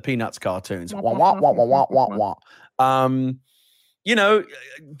teacher from the Peanuts cartoons. Wah, wah, wah, wah, wah, wah, wah.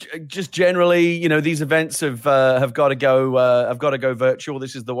 Just generally, these events have got to go virtual.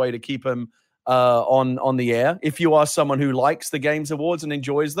 This is the way to keep them on the air. If you are someone who likes the Games Awards and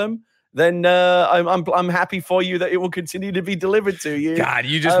enjoys them, then I'm happy for you that it will continue to be delivered to you. God,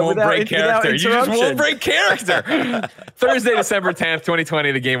 you just won't break character. You just won't break character. Thursday, December 10th,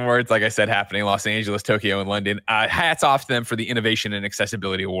 2020, the Game Awards, like I said, happening in Los Angeles, Tokyo, and London. Hats off to them for the Innovation and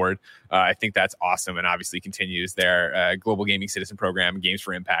Accessibility Award. I think that's awesome, and obviously continues their Global Gaming Citizen Program, Games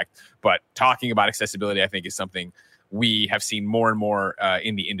for Impact. But talking about accessibility, I think, is something we have seen more and more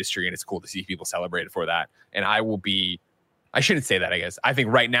in the industry, and it's cool to see people celebrate it for that. And I shouldn't say that, I guess. I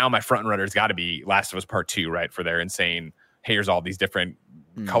think right now my front runner's got to be Last of Us Part 2, right? For their insane, here's all these different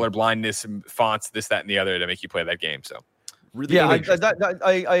color blindness fonts, this, that, and the other to make you play that game. So, really,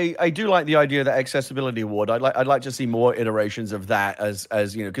 I do like the idea of the accessibility award. I'd like to see more iterations of that as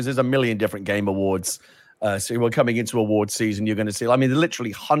because there's a million different game awards. So we're coming into award season. You're going to see,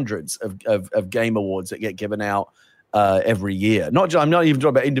 literally hundreds of game awards that get given out every year. I'm not even talking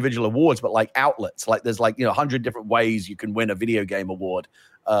about individual awards, but like outlets. Like there's 100 different ways you can win a video game award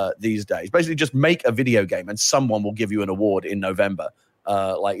these days. Basically, just make a video game and someone will give you an award in November.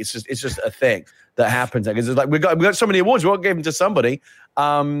 It's just a thing that happens because it's like we got so many awards, we all give them to somebody.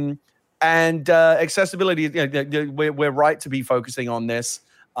 And accessibility, we're right to be focusing on this.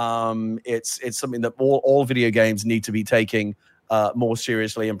 It's something that all video games need to be taking more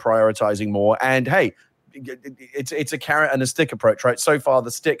seriously and prioritizing more. And hey, it's a carrot and a stick approach, right? So far,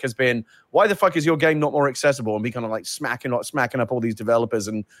 the stick has been, why the fuck is your game not more accessible? And be kind of like smacking up all these developers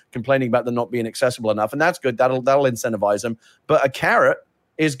and complaining about them not being accessible enough. And that's good. That'll incentivize them. But a carrot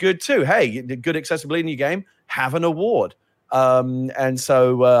is good too. Hey, good accessibility in your game, have an award. And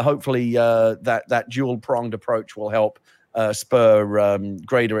so hopefully that dual-pronged approach will help spur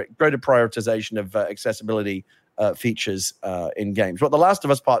greater prioritization of accessibility features in games. What The Last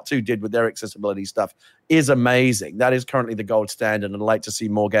of Us Part 2 did with their accessibility stuff is amazing. That is currently the gold standard, and I'd like to see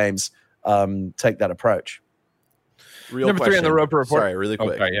more games take that approach. Number 3 on the Roper Report. Sorry, really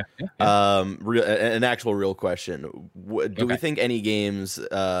quick. Okay, yeah. An actual real question. Do we think any games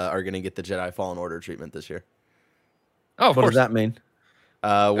are going to get the Jedi Fallen Order treatment this year? Oh, of course. What does that mean?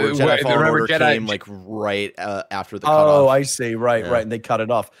 Where Jedi Fallen Order came right after the cutoff. Oh, I see. Right. And they cut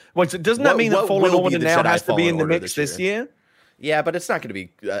it off. Well, so doesn't that mean that Fallen Order now has to be in the mix this year? Yeah, but it's not going to be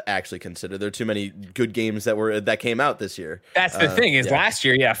actually considered. There are too many good games that came out this year. That's the thing is last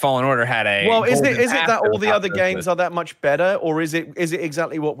year, Fallen Order had a. Well, is it that all the other games are that much better, or is it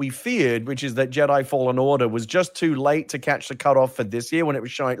exactly what we feared, which is that Jedi Fallen Order was just too late to catch the cutoff for this year when it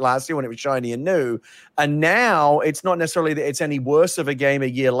was last year when it was shiny and new, and now it's not necessarily that it's any worse of a game a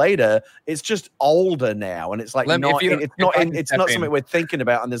year later. It's just older now, and it's like it's not something we're thinking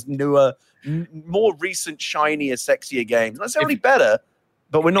about. And there's newer, more recent, shinier, sexier games. Not necessarily better,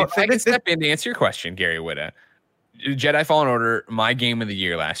 but we're not. If I can step in to answer your question, Gary Whitta. Jedi Fallen Order, my game of the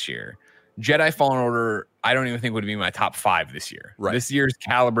year last year. Jedi Fallen Order, I don't even think would be my top 5 this year. Right. This year's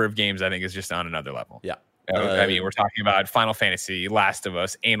caliber of games, I think, is just on another level. Yeah. I mean, we're talking about Final Fantasy, Last of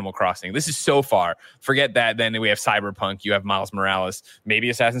Us, Animal Crossing. This is so far. Forget that. Then we have Cyberpunk. You have Miles Morales. Maybe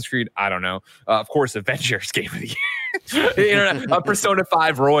Assassin's Creed. I don't know. Of course, Avengers Game of the Year. A Persona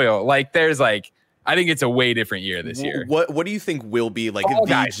 5 Royal. Like, there's like, I think it's a way different year this year. What do you think will be like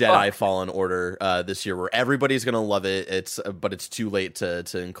the Jedi Fallen Order this year, where everybody's gonna love it? But it's too late to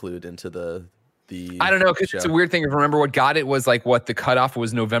include into the. I don't know, because it's a weird thing. Remember, what got it was like what the cutoff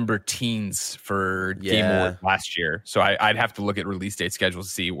was November teens for Game Awards last year. So I'd have to look at release date schedules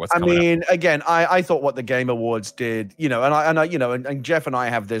to see what's coming up. Again, I thought what the Game Awards did, and I Jeff and I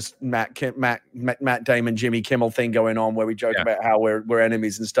have this Matt Damon, Jimmy Kimmel thing going on where we joke about how we're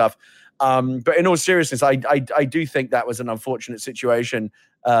enemies and stuff. But in all seriousness, I do think that was an unfortunate situation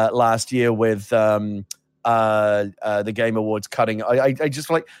last year with the Game Awards cutting. I just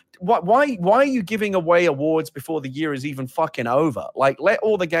feel like, why are you giving away awards before the year is even fucking over? Like, let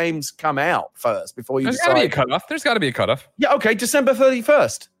all the games come out first before you decide. There's got to be a cutoff. Yeah, okay, December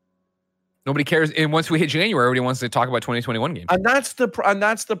 31st. Nobody cares. And once we hit January, everybody wants to talk about 2021 games. And that's the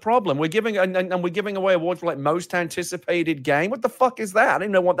problem. We're giving we're giving away awards for like most anticipated game. What the fuck is that? I don't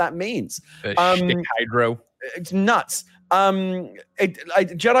even know what that means. Hydro. It's nuts.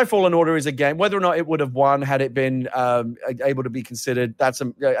 Jedi Fallen Order is a game. Whether or not it would have won had it been able to be considered,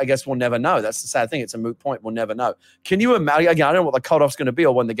 I guess we'll never know. That's the sad thing. It's a moot point. We'll never know. Can you imagine? Again, I don't know what the cutoff's going to be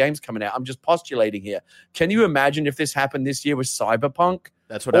or when the game's coming out. I'm just postulating here. Can you imagine if this happened this year with Cyberpunk?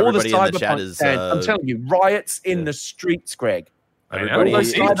 That's what everybody in the chat is. I'm telling you, riots in the streets, Greg.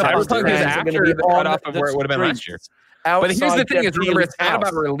 Cyberpunk is after the cutoff of where it would have been last year. But here's the thing: remember, it's not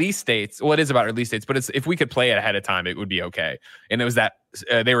about release dates. Well, it is about release dates, but if we could play it ahead of time, it would be okay. And it was that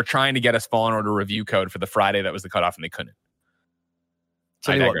they were trying to get us Fallen Order review code for the Friday that was the cutoff, and they couldn't.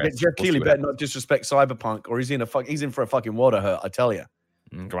 Tell you what, Jeff Keighley better not disrespect Cyberpunk, or he's in for a fucking water hurt. I tell you.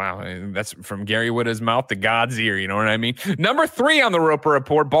 Wow, that's from Gary Whitta's mouth to God's ear. You know what I mean? Number 3 on the Roper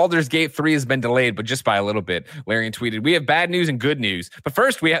Report, Baldur's Gate 3 has been delayed, but just by a little bit. Larian tweeted, "We have bad news and good news. But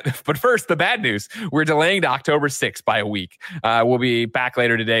first, the bad news. We're delaying to October 6th by a week. We'll be back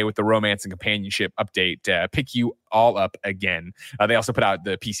later today with the romance and companionship update. Pick you all up again." They also put out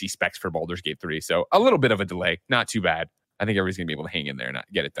the PC specs for Baldur's Gate 3, so a little bit of a delay, not too bad. I think everybody's gonna be able to hang in there and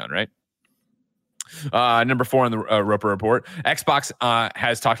get it done, right? Number 4 on the Roper Report, Xbox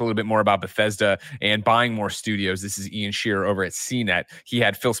has talked a little bit more about Bethesda and buying more studios. This is Ian Shearer over at CNET. He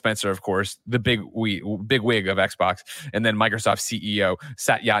had Phil Spencer, of course, the big wig of Xbox, and then Microsoft CEO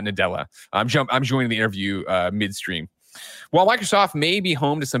Satya Nadella. I'm joining the interview midstream. While Microsoft may be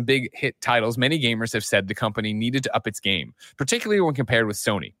home to some big hit titles, many gamers have said the company needed to up its game, particularly when compared with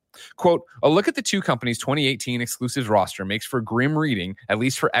Sony. Quote, "A look at the two companies' 2018 exclusives roster makes for grim reading, at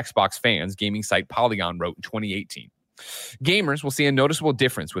least for Xbox fans," gaming site Polygon wrote in 2018. Gamers will see a noticeable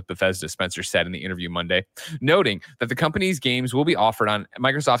difference with Bethesda, Spencer said in the interview Monday, noting that the company's games will be offered on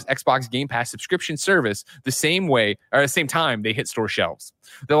Microsoft's Xbox Game Pass subscription service the same time they hit store shelves.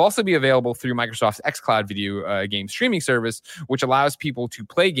 They'll also be available through Microsoft's xCloud video game streaming service, which allows people to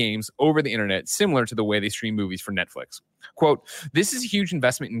play games over the internet, similar to the way they stream movies for Netflix. Quote, "This is a huge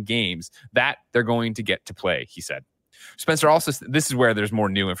investment in games that they're going to get to play," he said. Spencer also, this is where there's more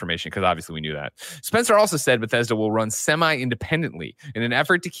new information because obviously we knew that. Spencer also said Bethesda will run semi-independently in an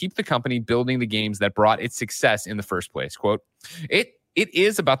effort to keep the company building the games that brought its success in the first place. Quote, It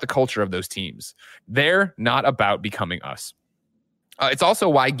is about the culture of those teams. They're not about becoming us. It's also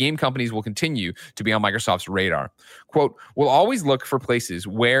why game companies will continue to be on Microsoft's radar. Quote, "We'll always look for places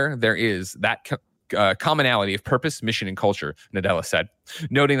where there is that commonality of purpose, mission, and culture," Nadella said,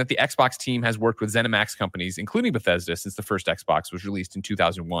 noting that the Xbox team has worked with ZeniMax companies, including Bethesda, since the first Xbox was released in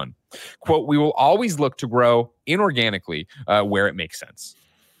 2001. Quote, "We will always look to grow inorganically where it makes sense."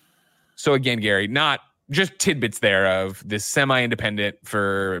 So again, Gary, not just tidbits there of this semi-independent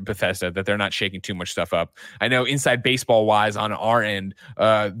for Bethesda, that they're not shaking too much stuff up. I know inside baseball-wise on our end,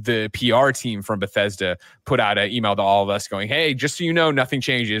 the PR team from Bethesda put out an email to all of us going, "Hey, just so you know, nothing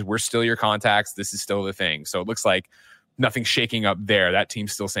changes. We're still your contacts. This is still the thing." So it looks like nothing's shaking up there. That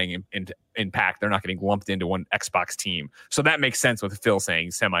team's still saying Impact. They're not getting lumped into one Xbox team. So that makes sense with Phil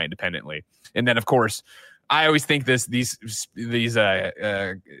saying semi-independently. And then, of course, I always think these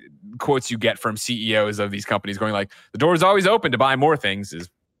quotes you get from CEOs of these companies going like, the door is always open to buy more things is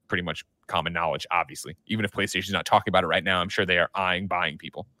pretty much common knowledge, obviously. Even if PlayStation's not talking about it right now, I'm sure they are eyeing buying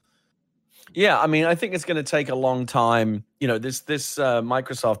people. Yeah, I mean, I think it's going to take a long time. You know, this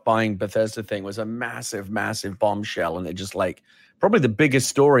Microsoft buying Bethesda thing was a massive, massive bombshell, and it just like probably the biggest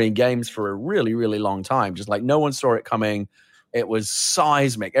story in games for a really, really long time. Just like no one saw it coming. It was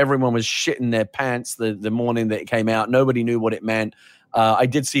seismic. Everyone was shitting their pants the morning that it came out. Nobody knew what it meant. I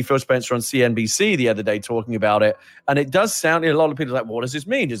did see Phil Spencer on CNBC the other day talking about it, and it does sound, a lot of people are like, what does this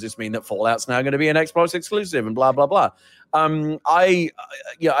mean? Does this mean that Fallout's now going to be an Xbox exclusive and blah, blah, blah? I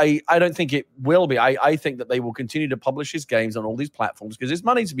don't think it will be. I think that they will continue to publish his games on all these platforms because there's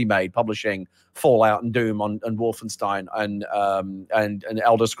money to be made publishing Fallout and Doom and Wolfenstein and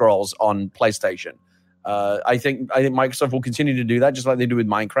Elder Scrolls on PlayStation. I think Microsoft will continue to do that just like they do with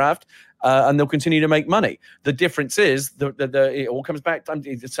Minecraft, and they'll continue to make money. The difference is it all comes back.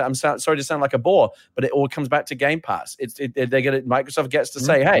 I'm sorry to sound like a bore, but it all comes back to Game Pass. Microsoft gets to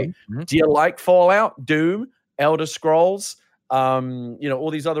say, hey, do you like Fallout, Doom, Elder Scrolls?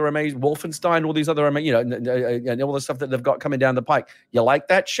 All these other amazing Wolfenstein, all these other and all the stuff that they've got coming down the pike. You like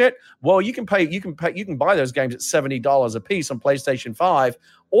that shit? Well, you can buy those games at $70 a piece on PlayStation 5,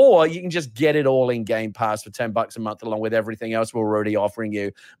 or you can just get it all in Game Pass for $10 a month, along with everything else we're already offering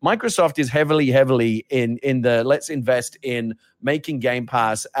you. Microsoft is heavily in the let's invest in making Game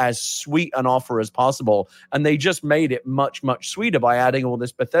Pass as sweet an offer as possible, and they just made it much, much sweeter by adding all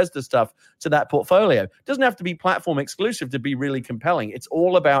this Bethesda stuff to that portfolio. It doesn't have to be platform exclusive to be really compelling. It's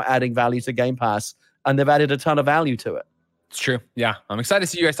all about adding value to Game Pass, and they've added a ton of value to it. It's true. Yeah, I'm excited to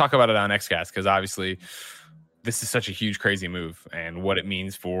see you guys talk about it on XCast because obviously this is such a huge, crazy move, and what it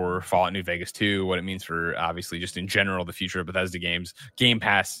means for Fallout New Vegas 2, what it means for obviously just in general the future of Bethesda games, Game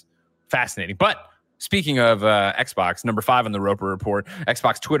Pass, fascinating. But speaking of Xbox, number 5 on the Roper Report,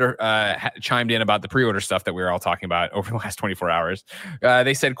 Xbox Twitter chimed in about the pre-order stuff that we were all talking about over the last 24 hours.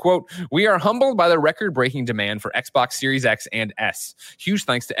 They said, quote, "We are humbled by the record-breaking demand for Xbox Series X and S. Huge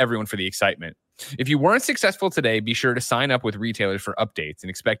thanks to everyone for the excitement. If you weren't successful today, be sure to sign up with retailers for updates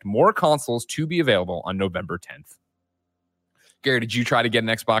and expect more consoles to be available on November 10th. Gary, did you try to get an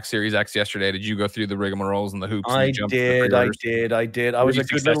Xbox Series X yesterday? Did you go through the rigmaroles and the hoops? I did. I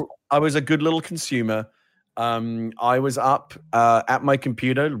was a good little consumer. I was up at my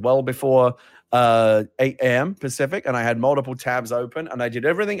computer well before 8 a.m. Pacific, and I had multiple tabs open, and I did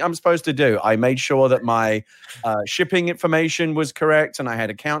everything I'm supposed to do. I made sure that my shipping information was correct, and I had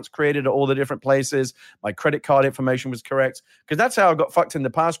accounts created at all the different places. My credit card information was correct, because that's how I got fucked in the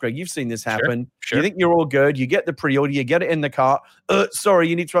past, Greg. You've seen this happen. Sure. You think you're all good. You get the pre-order. You get it in the cart. Sorry,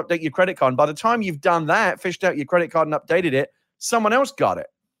 you need to update your credit card. And by the time you've done that, fished out your credit card and updated it, someone else got it.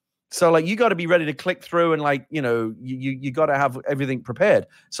 So, like, you got to be ready to click through and, like, you got to have everything prepared.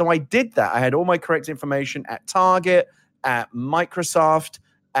 So I did that. I had all my correct information at Target, at Microsoft,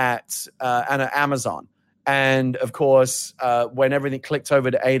 and at Amazon. And, of course, when everything clicked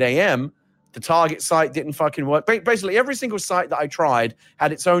over to 8 a.m., the Target site didn't fucking work. Basically, every single site that I tried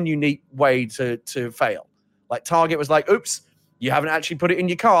had its own unique way to fail. Like, Target was like, oops, you haven't actually put it in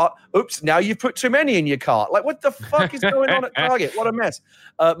your cart. Oops, now you've put too many in your cart. Like, what the fuck is going on at Target? What a mess.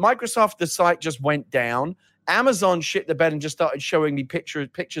 Microsoft, the site just went down. Amazon shit the bed and just started showing me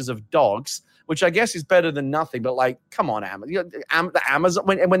pictures of dogs, which I guess is better than nothing. But, like, come on, Amazon.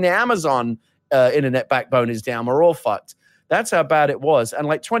 When the Amazon internet backbone is down, we're all fucked. That's how bad it was. And,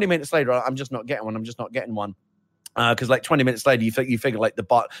 like, 20 minutes later, I'm just not getting one. Because like 20 minutes later, you figure like the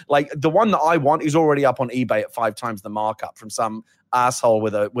bot, like the one that I want is already up on eBay at 5 times the markup from some asshole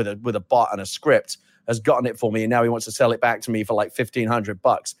with a bot and a script has gotten it for me, and now he wants to sell it back to me for like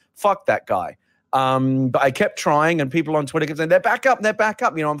 $1,500. Fuck that guy. But I kept trying, and people on Twitter kept saying they're back up.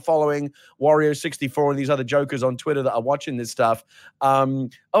 I'm following Wario64 and these other jokers on Twitter that are watching this stuff. A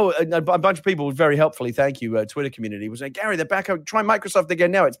bunch of people very helpfully, thank you, Twitter community, was saying, Gary, they're back up. Try Microsoft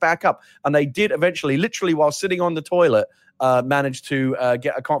again now. It's back up. And they did eventually, literally while sitting on the toilet, manage to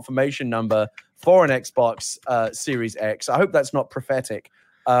get a confirmation number for an Xbox Series X. I hope that's not prophetic.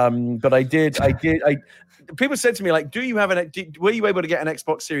 But I did. People said to me, like, were you able to get an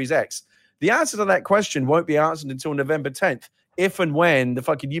Xbox Series X? The answer to that question won't be answered until November 10th, if and when the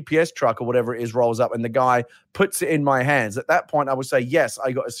fucking UPS truck or whatever it is rolls up and the guy puts it in my hands. At that point, I will say, yes,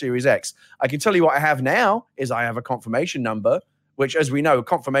 I got a Series X. I can tell you what I have now is I have a confirmation number, which, as we know,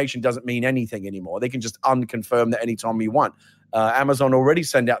 confirmation doesn't mean anything anymore. They can just unconfirm that anytime you want. Amazon already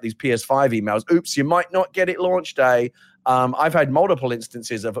send out these PS5 emails. Oops, you might not get it launch day. I've had multiple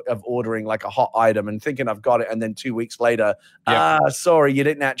instances of ordering like a hot item and thinking I've got it, and then 2 weeks later, sorry, you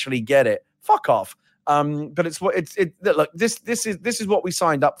didn't actually get it. Fuck off. But look, this is what we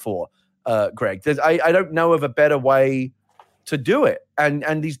signed up for, Greg. I don't know of a better way to do it.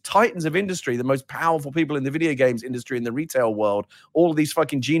 And these titans of industry, the most powerful people in the video games industry, in the retail world, all of these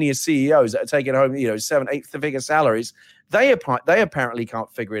fucking genius CEOs that are taking home, 7-8 figure salaries, they apparently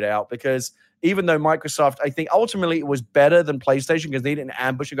can't figure it out, because even though Microsoft, I think ultimately it was better than PlayStation, because they didn't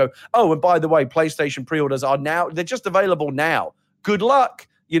ambush and go, oh, and by the way, PlayStation pre-orders they're just available now. Good luck.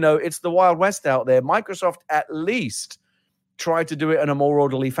 It's the Wild West out there. Microsoft at least tried to do it in a more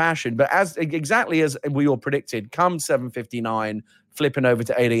orderly fashion. But exactly as we all predicted, come 7:59, flipping over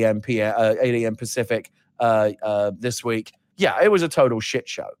to 8 a.m. Pacific this week. Yeah, it was a total shit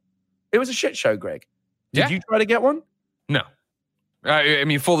show. It was a shit show, Greg. Did you try to get one? No. I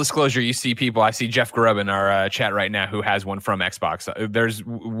mean, full disclosure, you see people. I see Jeff Grubb in our chat right now who has one from Xbox.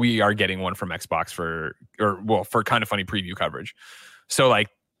 We are getting one from Xbox for Kind of Funny preview coverage. So like,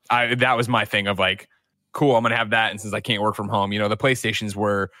 that was my thing of like, cool, I'm going to have that. And since I can't work from home, the PlayStations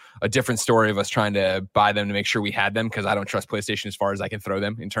were a different story of us trying to buy them to make sure we had them, because I don't trust PlayStation as far as I can throw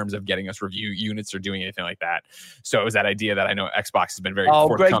them in terms of getting us review units or doing anything like that. So it was that idea that I know Xbox has been very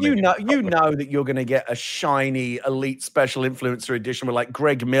forthcoming. Greg, you know that you're going to get a shiny elite special influencer edition with like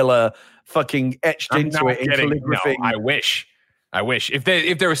Greg Miller fucking etched into it in calligraphy. No, I wish. If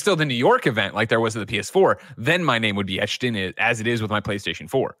there was still the New York event like there was at the PS4, then my name would be etched in it as it is with my PlayStation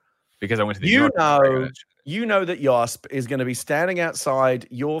 4. Because I went to the you know that Yosp is going to be standing outside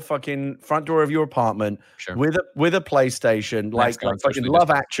your fucking front door of your apartment with a PlayStation, like fucking Love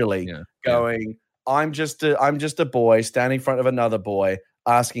Actually, going, I'm just a boy standing in front of another boy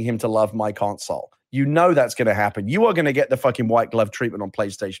asking him to love my console. You know that's going to happen. You are going to get the fucking white glove treatment on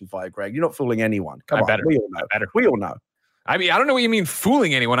PlayStation 5, Greg. You're not fooling anyone. Come on, we all know. We all know. I mean, I don't know what you mean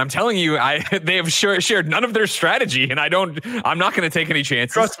fooling anyone. I'm telling you, they have shared none of their strategy, and I'm not going to take any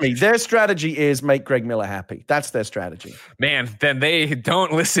chances. Trust me, their strategy is make Greg Miller happy. That's their strategy. Man, then they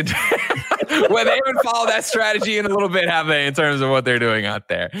don't listen. Well, they haven't followed that strategy in a little bit, have they, in terms of what they're doing out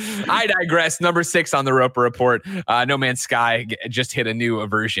there? I digress. Number 6 on the Roper Report. No Man's Sky just hit a new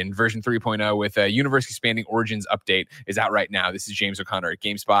version 3.0 with a Universe Expanding Origins update is out right now. This is James O'Connor at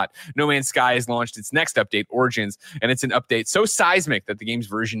GameSpot. No Man's Sky has launched its next update, Origins, and it's an update so seismic that the game's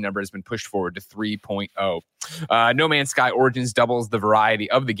version number has been pushed forward to 3.0. No Man's Sky Origins doubles the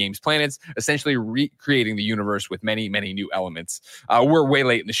variety of the game's planets, essentially recreating the universe with many, many new elements. We're way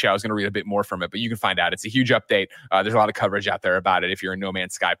late in the show. I was going to read a bit more from it, but you can find out. It's a huge update. There's a lot of coverage out there about it if you're a No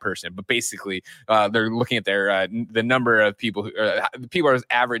Man's Sky person. But basically, they're looking at their the number of people people's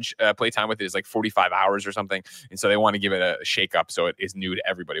average playtime with it is like 45 hours or something, and so they want to give it a shake up so it is new to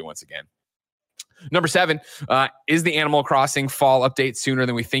everybody once again. Number 7, is the Animal Crossing fall update sooner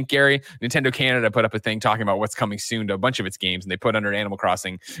than we think, Gary? Nintendo Canada put up a thing talking about what's coming soon to a bunch of its games, and they put under Animal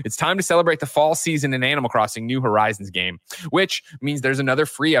Crossing, it's time to celebrate the fall season in Animal Crossing New Horizons game, which means there's another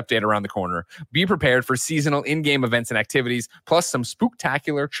free update around the corner. Be prepared for seasonal in-game events and activities, plus some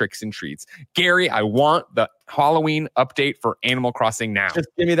spooktacular tricks and treats. Gary, I want the Halloween update for Animal Crossing now. Just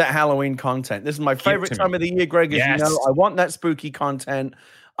give me that Halloween content. This is my favorite time of the year, Greg, as you know. I want that spooky content.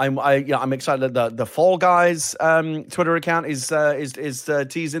 I'm excited that the Fall Guys Twitter account is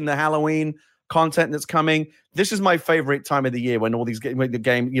teasing the Halloween content that's coming. This is my favorite time of the year when all these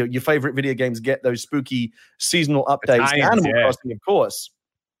your favorite video games get those spooky seasonal updates. Animal Crossing, of course.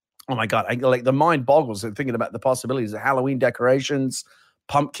 Oh my god, the mind boggles thinking about the possibilities of Halloween decorations,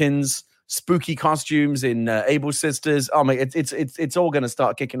 pumpkins, spooky costumes in Able Sisters. Oh my, it's all going to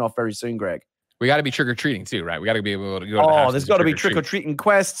start kicking off very soon, Greg. We got to be trick-or-treating too, right? We got to be able to go to the house. There's got to be trick-or-treating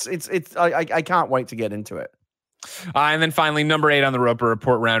quests. I can't wait to get into it. And then finally, number 8 on the Roper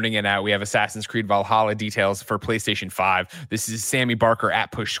Report, rounding it out, we have Assassin's Creed Valhalla details for PlayStation 5. This is Sammy Barker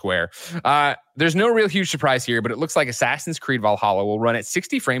at Push Square. There's no real huge surprise here, but it looks like Assassin's Creed Valhalla will run at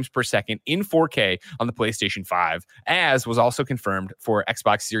 60 frames per second in 4K on the PlayStation 5, as was also confirmed for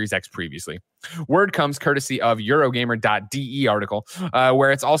Xbox Series X previously. Word comes courtesy of Eurogamer.de article,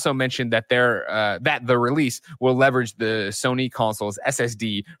 where it's also mentioned that that the release will leverage the Sony console's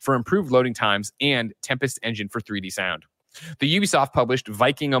SSD for improved loading times and Tempest engine for 3D sound. The Ubisoft-published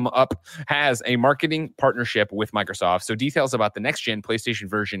Viking 'em Up has a marketing partnership with Microsoft, so details about the next-gen PlayStation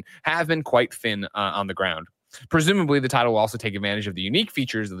version have been quite thin on the ground. Presumably, the title will also take advantage of the unique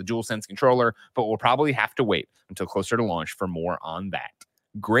features of the DualSense controller, but we'll probably have to wait until closer to launch for more on that.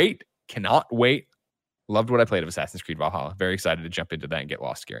 Great. Cannot wait. Loved what I played of Assassin's Creed Valhalla. Very excited to jump into that and get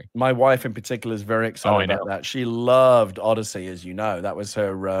lost, Gary. My wife in particular is very excited about that. She loved Odyssey, as you know. That was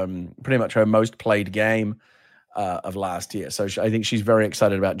her pretty much her most played game. of last year. So I think she's very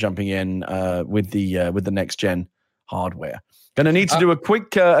excited about jumping in with the next gen hardware. Going to need to do a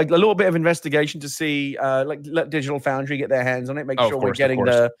quick, a little bit of investigation to see, let Digital Foundry get their hands on it. Make sure we're getting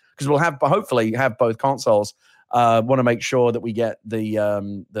because we'll hopefully have both consoles. Want to make sure that we get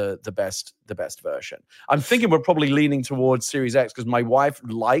the best version. I'm thinking we're probably leaning towards Series X because my wife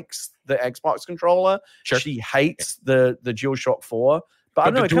likes the Xbox controller. Sure. She hates the DualShock 4, but I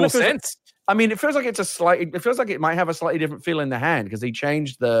don't know. It kind of feels sense. I mean, it feels like it feels like it might have a slightly different feel in the hand because they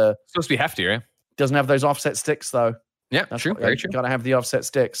changed the. It's supposed to be heftier. Yeah? Doesn't have those offset sticks though. Yeah, that's true. Very true. Got to have the offset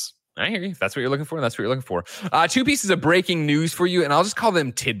sticks. I hear you. If that's what you're looking for, that's what you're looking for. Two pieces of breaking news for you, and I'll just call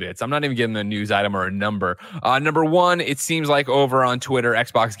them tidbits. I'm not even giving them a news item or a number. Number one, it seems like over on Twitter,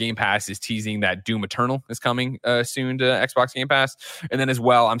 Xbox Game Pass is teasing that Doom Eternal is coming soon to Xbox Game Pass. And then as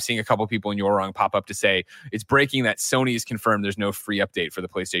well, I'm seeing a couple people in your rung pop up to say it's breaking that Sony has confirmed there's no free update for the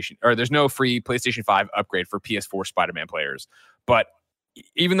PlayStation, or there's no free PlayStation 5 upgrade for PS4 Spider-Man players. But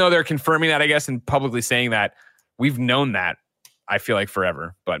even though they're confirming that, I guess, and publicly saying that, we've known that, I feel like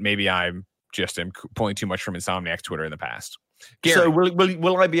forever, but maybe I'm just pulling too much from Insomniac's Twitter in the past. Gary. So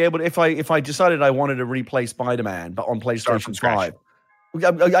will I be able to, if I decided I wanted to replay Spider-Man, but on PlayStation 5?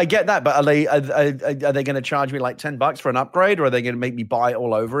 I get that, but are they going to charge me like $10 for an upgrade, or are they going to make me buy it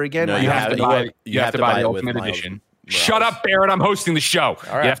all over again? No, you have to buy the Ultimate Edition. Shut up, Barrett! I'm hosting the show.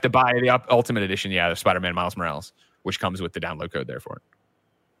 Right. You have to buy the Ultimate Edition, the Spider-Man Miles Morales, which comes with the download code there for it.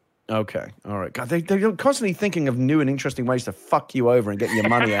 Okay, all right. God, they're constantly thinking of new and interesting ways to fuck you over and get your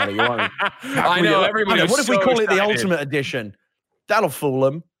money out of you. I know, everybody. What if we call it the Ultimate Edition? That'll fool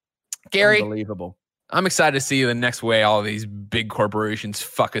them. Gary, unbelievable. I'm excited to see the next way all these big corporations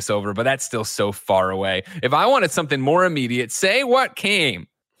fuck us over, but that's still so far away. If I wanted something more immediate, say what came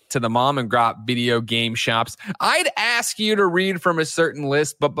to the mom and pop video game shops, I'd ask you to read from a certain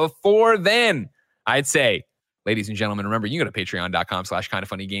list, but before then, I'd say, ladies and gentlemen, remember, you can go to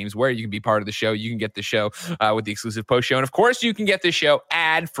patreon.com/kindoffunnygames where you can be part of the show. You can get the show with the exclusive post show. And of course, you can get this show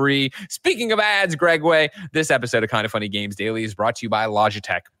ad free. Speaking of ads, Greg Way, this episode of Kind of Funny Games Daily is brought to you by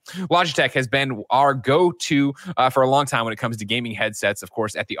Logitech. Logitech has been our go-to for a long time when it comes to gaming headsets. Of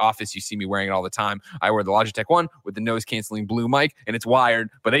course, at the office, you see me wearing it all the time. I wear the Logitech one with the noise-canceling blue mic, and it's wired.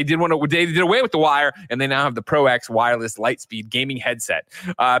 But they did away with the wire, and they now have the Pro X wireless Lightspeed gaming headset.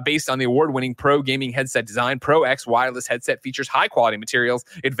 Based on the award-winning Pro gaming headset design, Pro X wireless headset features high-quality materials,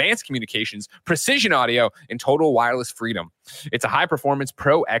 advanced communications, precision audio, and total wireless freedom. It's a high-performance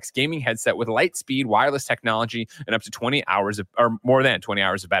Pro X gaming headset with Lightspeed wireless technology and up to 20 hours or more than 20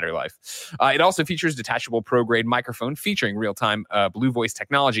 hours of battery life. It also features detachable pro-grade microphone featuring real-time Blue Voice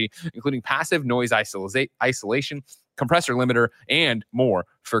technology, including passive noise isolation, compressor limiter, and more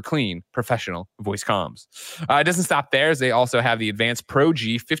for clean, professional voice comms. It doesn't stop there, as they also have the advanced Pro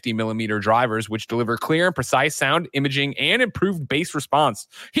G 50mm drivers, which deliver clear and precise sound imaging and improved bass response.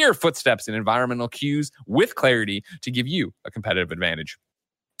 Hear footsteps and environmental cues with clarity to give you a competitive advantage.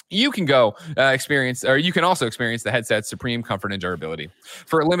 You can you can also experience the headset's supreme comfort and durability.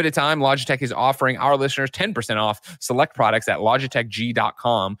 For a limited time, Logitech is offering our listeners 10% off select products at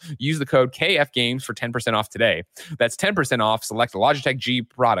logitechg.com. Use the code KFGames for 10% off today. That's 10% off select Logitech G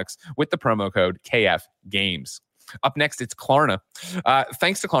products with the promo code KFGames. Up next, it's Klarna.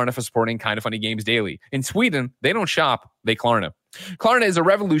 Thanks to Klarna for supporting Kind of Funny Games Daily. In Sweden, they don't shop, they Klarna. Klarna is a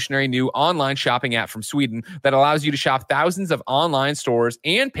revolutionary new online shopping app from Sweden that allows you to shop thousands of online stores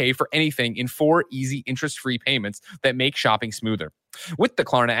and pay for anything in 4 easy interest-free payments that make shopping smoother. With the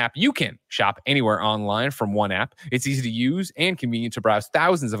Klarna app, you can shop anywhere online from one app. It's easy to use and convenient to browse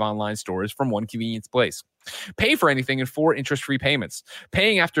thousands of online stores from one convenience place. Pay for anything in 4 interest-free payments.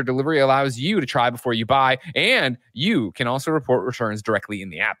 Paying after delivery allows you to try before you buy, and you can also report returns directly in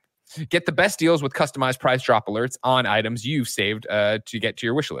the app. Get the best deals with customized price drop alerts on items you've saved to get to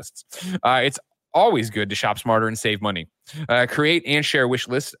your wish lists. It's always good to shop smarter and save money. Create and share wish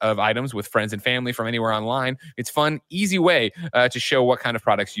lists of items with friends and family from anywhere online. It's a fun, easy way to show what kind of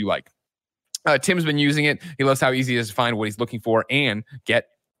products you like. Tim's been using it. He loves how easy it is to find what he's looking for and get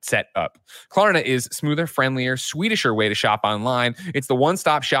set up. Klarna is smoother, friendlier, Swedisher way to shop online. It's the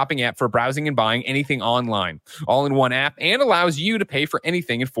one-stop shopping app for browsing and buying anything online, all in one app, and allows you to pay for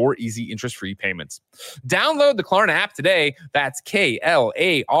anything in 4 easy interest-free payments. Download the Klarna app today. That's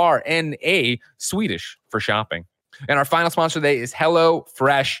Klarna, Swedish for shopping. And our final sponsor today is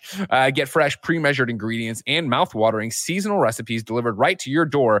HelloFresh. Get fresh, pre-measured ingredients and mouth-watering seasonal recipes delivered right to your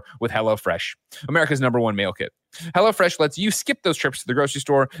door with HelloFresh, America's #1 meal kit. HelloFresh lets you skip those trips to the grocery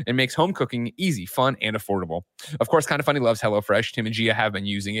store and makes home cooking easy, fun, and affordable. Of course, Kind of Funny loves HelloFresh. Tim and Gia have been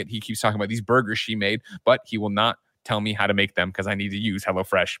using it. He keeps talking about these burgers she made, but he will not tell me how to make them because I need to use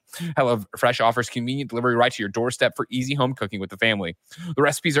HelloFresh. HelloFresh offers convenient delivery right to your doorstep for easy home cooking with the family. The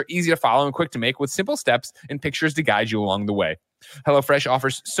recipes are easy to follow and quick to make with simple steps and pictures to guide you along the way. HelloFresh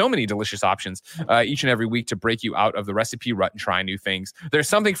offers so many delicious options each and every week to break you out of the recipe rut and try new things. There's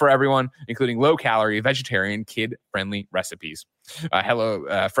something for everyone, including low-calorie, vegetarian, kid-friendly recipes.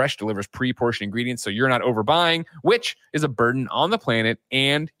 HelloFresh delivers pre-portioned ingredients so you're not overbuying, which is a burden on the planet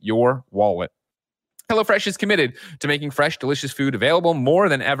and your wallet. HelloFresh is committed to making fresh, delicious food available more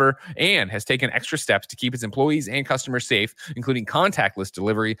than ever and has taken extra steps to keep its employees and customers safe, including contactless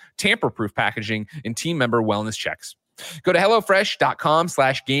delivery, tamper-proof packaging, and team member wellness checks. Go to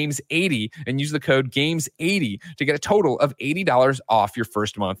HelloFresh.com/games80 and use the code GAMES80 to get a total of $80 off your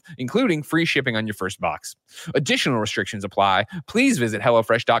first month, including free shipping on your first box. Additional restrictions apply. Please visit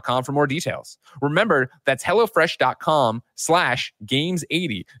HelloFresh.com for more details. Remember, that's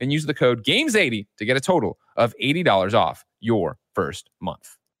HelloFresh.com/games80 and use the code GAMES80 to get a total of $80 off your first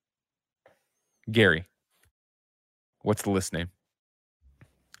month. Gary, what's the list name?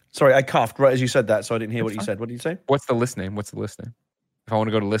 Sorry, I coughed right as you said that, so I didn't hear what you said. What did you say? What's the list name? If I want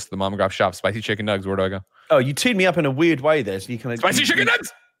to go to list the Mom and Grop shop, spicy chicken nugs, where do I go? Oh, you teed me up in a weird way there. So you kind of spicy chicken nugs.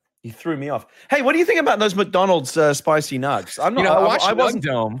 You threw me off. Hey, what do you think about those McDonald's spicy nugs? I'm not. I watched Nug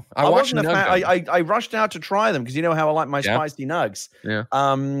Dome. I rushed out to try them because you know how I like my spicy nugs. Yeah.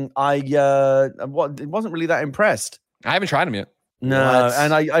 It wasn't really that impressed. I haven't tried them yet. No,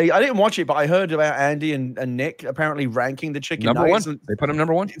 and I didn't watch it, but I heard about Andy and Nick apparently ranking the chicken number nuggets. one. They put them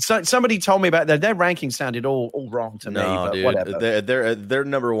number one. So somebody told me about that. Their ranking sounded all wrong to me. But dude, whatever. They're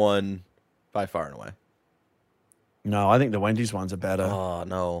number one by far and away. No, I think the Wendy's ones are better. Oh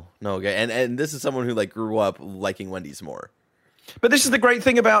no, okay. And this is someone who like grew up liking Wendy's more. But this is the great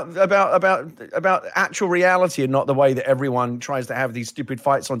thing about actual reality and not the way that everyone tries to have these stupid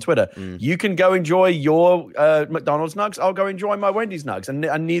fights on Twitter. You can go enjoy your McDonald's nugs. I'll go enjoy my Wendy's nugs. And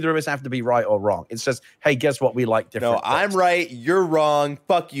neither of us have to be right or wrong. It's just, hey, guess what? We like different things. I'm right. You're wrong.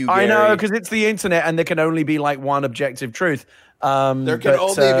 Fuck you, Gary. I know, because it's the internet and there can only be like one objective truth. There can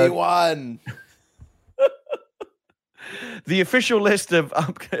only be one. The official list of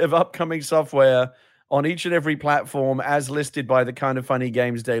upcoming software on each and every platform as listed by the Kind of Funny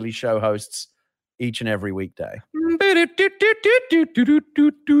Games Daily Show hosts each and every weekday.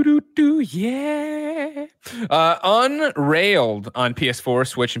 Yeah. Unrailed on PS4,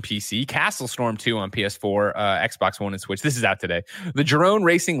 Switch, and PC. Castle Storm 2 on PS4, Xbox One, and Switch. This is out today. The Drone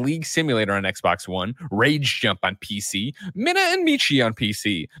Racing League Simulator on Xbox One. Rage Jump on PC. Minna and Michi on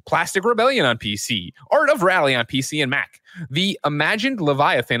PC. Plastic Rebellion on PC. Art of Rally on PC and Mac. The Imagined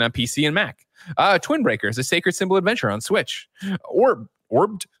Leviathan on PC and Mac. Twin Breakers, a Sacred Symbol Adventure on Switch.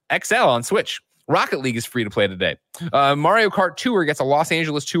 Orbed XL on Switch. Rocket League is free to play today. Mario Kart Tour gets a Los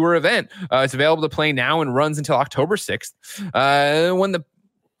Angeles Tour event. It's available to play now and runs until October 6th.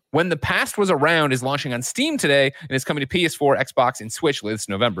 When the Past Was Around is launching on Steam today and is coming to PS4, Xbox, and Switch this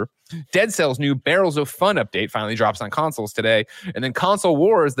November. Dead Cell's new Barrels of Fun update finally drops on consoles today. And then Console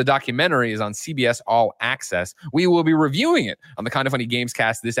Wars, the documentary, is on CBS All Access. We will be reviewing it on the Kind of Funny Games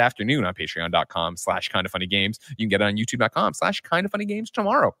cast this afternoon on patreon.com/kindoffunnygames. You can get it on youtube.com/kindoffunnygames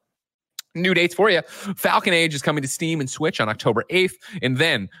tomorrow. New dates for you. Falcon Age is coming to Steam and Switch on October 8th. And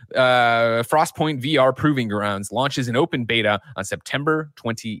then Frostpoint VR Proving Grounds launches in open beta on September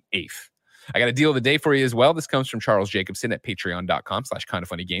 28th. I got a deal of the day for you as well. This comes from Charles Jacobson at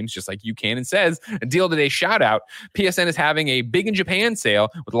patreon.com/kindoffunnygames, just like you can, and says, a deal of the day shout out. PSN is having a Big in Japan sale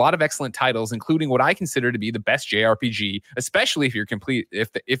with a lot of excellent titles, including what I consider to be the best JRPG, especially if you're a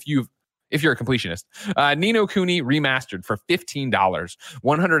completionist. Ni no Kuni remastered for $15.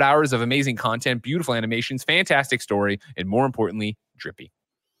 100 hours of amazing content, beautiful animations, fantastic story, and more importantly, drippy.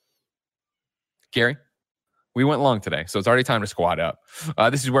 Gary, we went long today, so it's already time to squat up.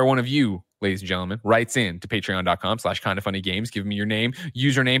 This is where one of you, ladies and gentlemen, writes in to patreon.com/kindoffunnygames. Give me your name,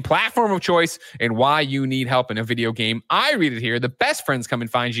 username, platform of choice, and why you need help in a video game. I read it here. The best friends come and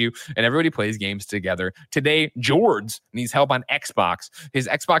find you, and everybody plays games together. Today, George needs help on Xbox. His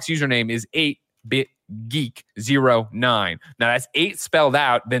Xbox username is 8bitgeek09. Now, that's 8 spelled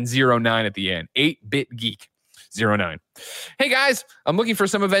out, then 09 at the end. 8bitgeek09. Hey guys, I'm looking for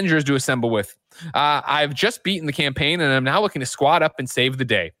some Avengers to assemble with. I've just beaten the campaign and I'm now looking to squad up and save the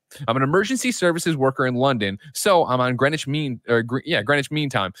day. I'm an emergency services worker in London, so I'm on Greenwich Mean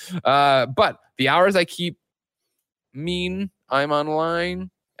Time. But the hours I keep I'm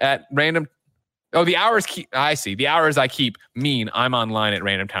online at random. Oh, the hours I see. The hours I keep I'm online at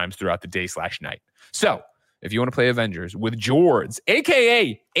random times throughout the day /night. So if you want to play Avengers with George,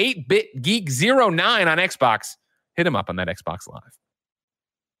 aka 8bitgeek09 on Xbox, hit him up on that Xbox Live.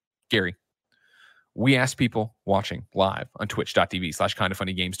 Gary, we asked people watching live on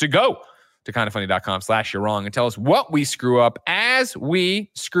twitch.tv/kindoffunnygames to go to kindoffunny.com/you're wrong and tell us what we screw up as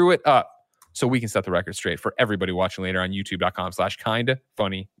we screw it up, so we can set the record straight for everybody watching later on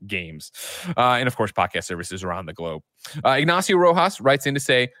youtube.com/kindoffunnygames. And of course, podcast services around the globe. Ignacio Rojas writes in to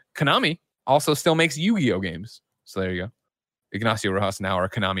say, Konami also still makes Yu-Gi-Oh games. So there you go. Ignacio Rojas, now our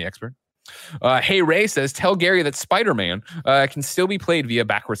Konami expert. Hey Ray says, tell Gary that Spider-Man can still be played via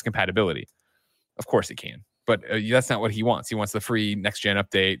backwards compatibility. Of course it can. But that's not what he wants. He wants the free next-gen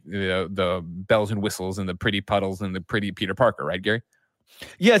update, the bells and whistles and the pretty puddles and the pretty Peter Parker, right, Gary?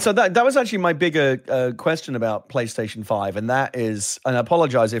 Yeah, so that was actually my bigger question about PlayStation 5, and that is, and I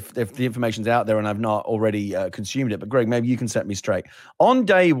apologize if the information's out there and I've not already consumed it, but Greg, maybe you can set me straight. On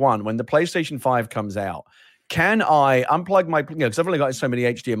day one, when the PlayStation 5 comes out, can I unplug my, because I've only got so many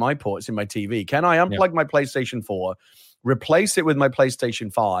HDMI ports in my TV, can I unplug my PlayStation 4, replace it with my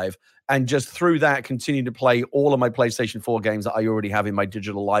PlayStation 5, and just through that continue to play all of my PlayStation 4 games that I already have in my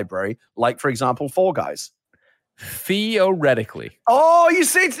digital library, like, for example, Fall Guys? Theoretically. Oh, you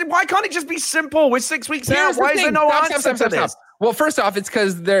see, why can't it just be simple? We're 6 weeks out. Why is there no answer to this? Well, first off, it's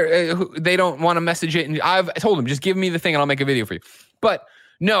because they don't want to message it. And I've told them, just give me the thing and I'll make a video for you. But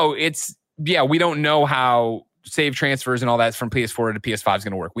no, we don't know how save transfers and all that from PS4 to PS5 is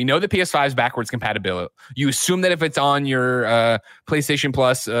going to work. We know that PS5 is backwards compatible. You assume that if it's on your PlayStation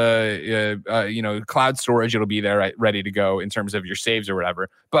Plus, cloud storage, it'll be there right, ready to go in terms of your saves or whatever.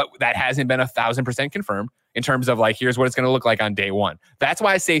 But that hasn't been 1,000% confirmed in terms of like, here's what it's going to look like on day one. That's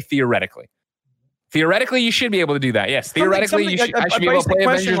why I say theoretically. Theoretically, you should be able to do that. Yes, theoretically, I should be able to play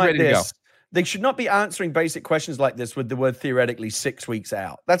Avengers ready to go. They should not be answering basic questions like this with the word theoretically 6 weeks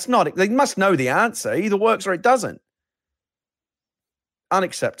out. That's not, they must know the answer. Either works or it doesn't.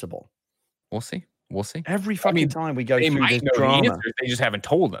 Unacceptable. We'll see. Every fucking time we go through this drama. They just haven't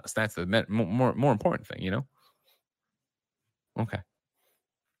told us. That's the more important thing, you know? Okay.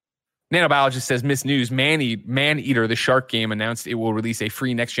 Nanobiologist says, Miss News, Man-Eater, the shark game, announced it will release a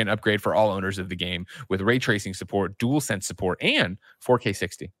free next-gen upgrade for all owners of the game with ray tracing support, DualSense support, and 4K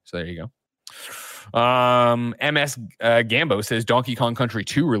 60. So there you go. MS Gambo says Donkey Kong Country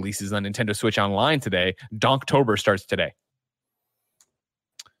 2 releases on Nintendo Switch Online today. Donktober starts today.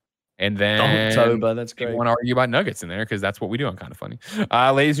 And then October, that's great. You want to argue about nuggets in there because that's what we do on Kind of Funny.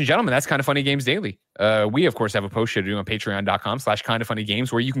 Ladies and gentlemen, that's Kind of Funny Games Daily. We, of course, have a post show to do on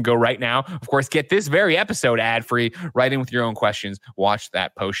patreon.com/kindoffunnygames where you can go right now. Of course, get this very episode ad-free, write in with your own questions, watch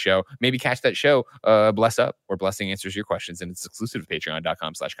that post show, maybe catch that show, Bless Up, where Blessing answers your questions, and it's exclusive to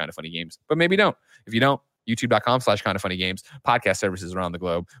patreon.com/kindoffunnygames. But maybe don't. If you don't, youtube.com/kindoffunnygames, podcast services around the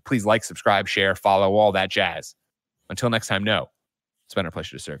globe. Please like, subscribe, share, follow, all that jazz. Until next time, it's been our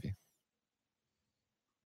pleasure to serve you.